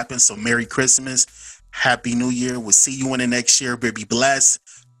just happened, so Merry Christmas. Happy New Year. We'll see you in the next year. Be blessed,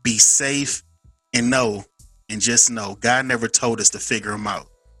 be safe, and just know, God never told us to figure him out.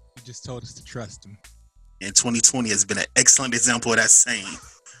 He just told us to trust him. And 2020 has been an excellent example of that saying.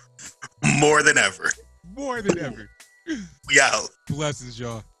 More than ever. More than ever. We out. Blessings,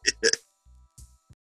 y'all.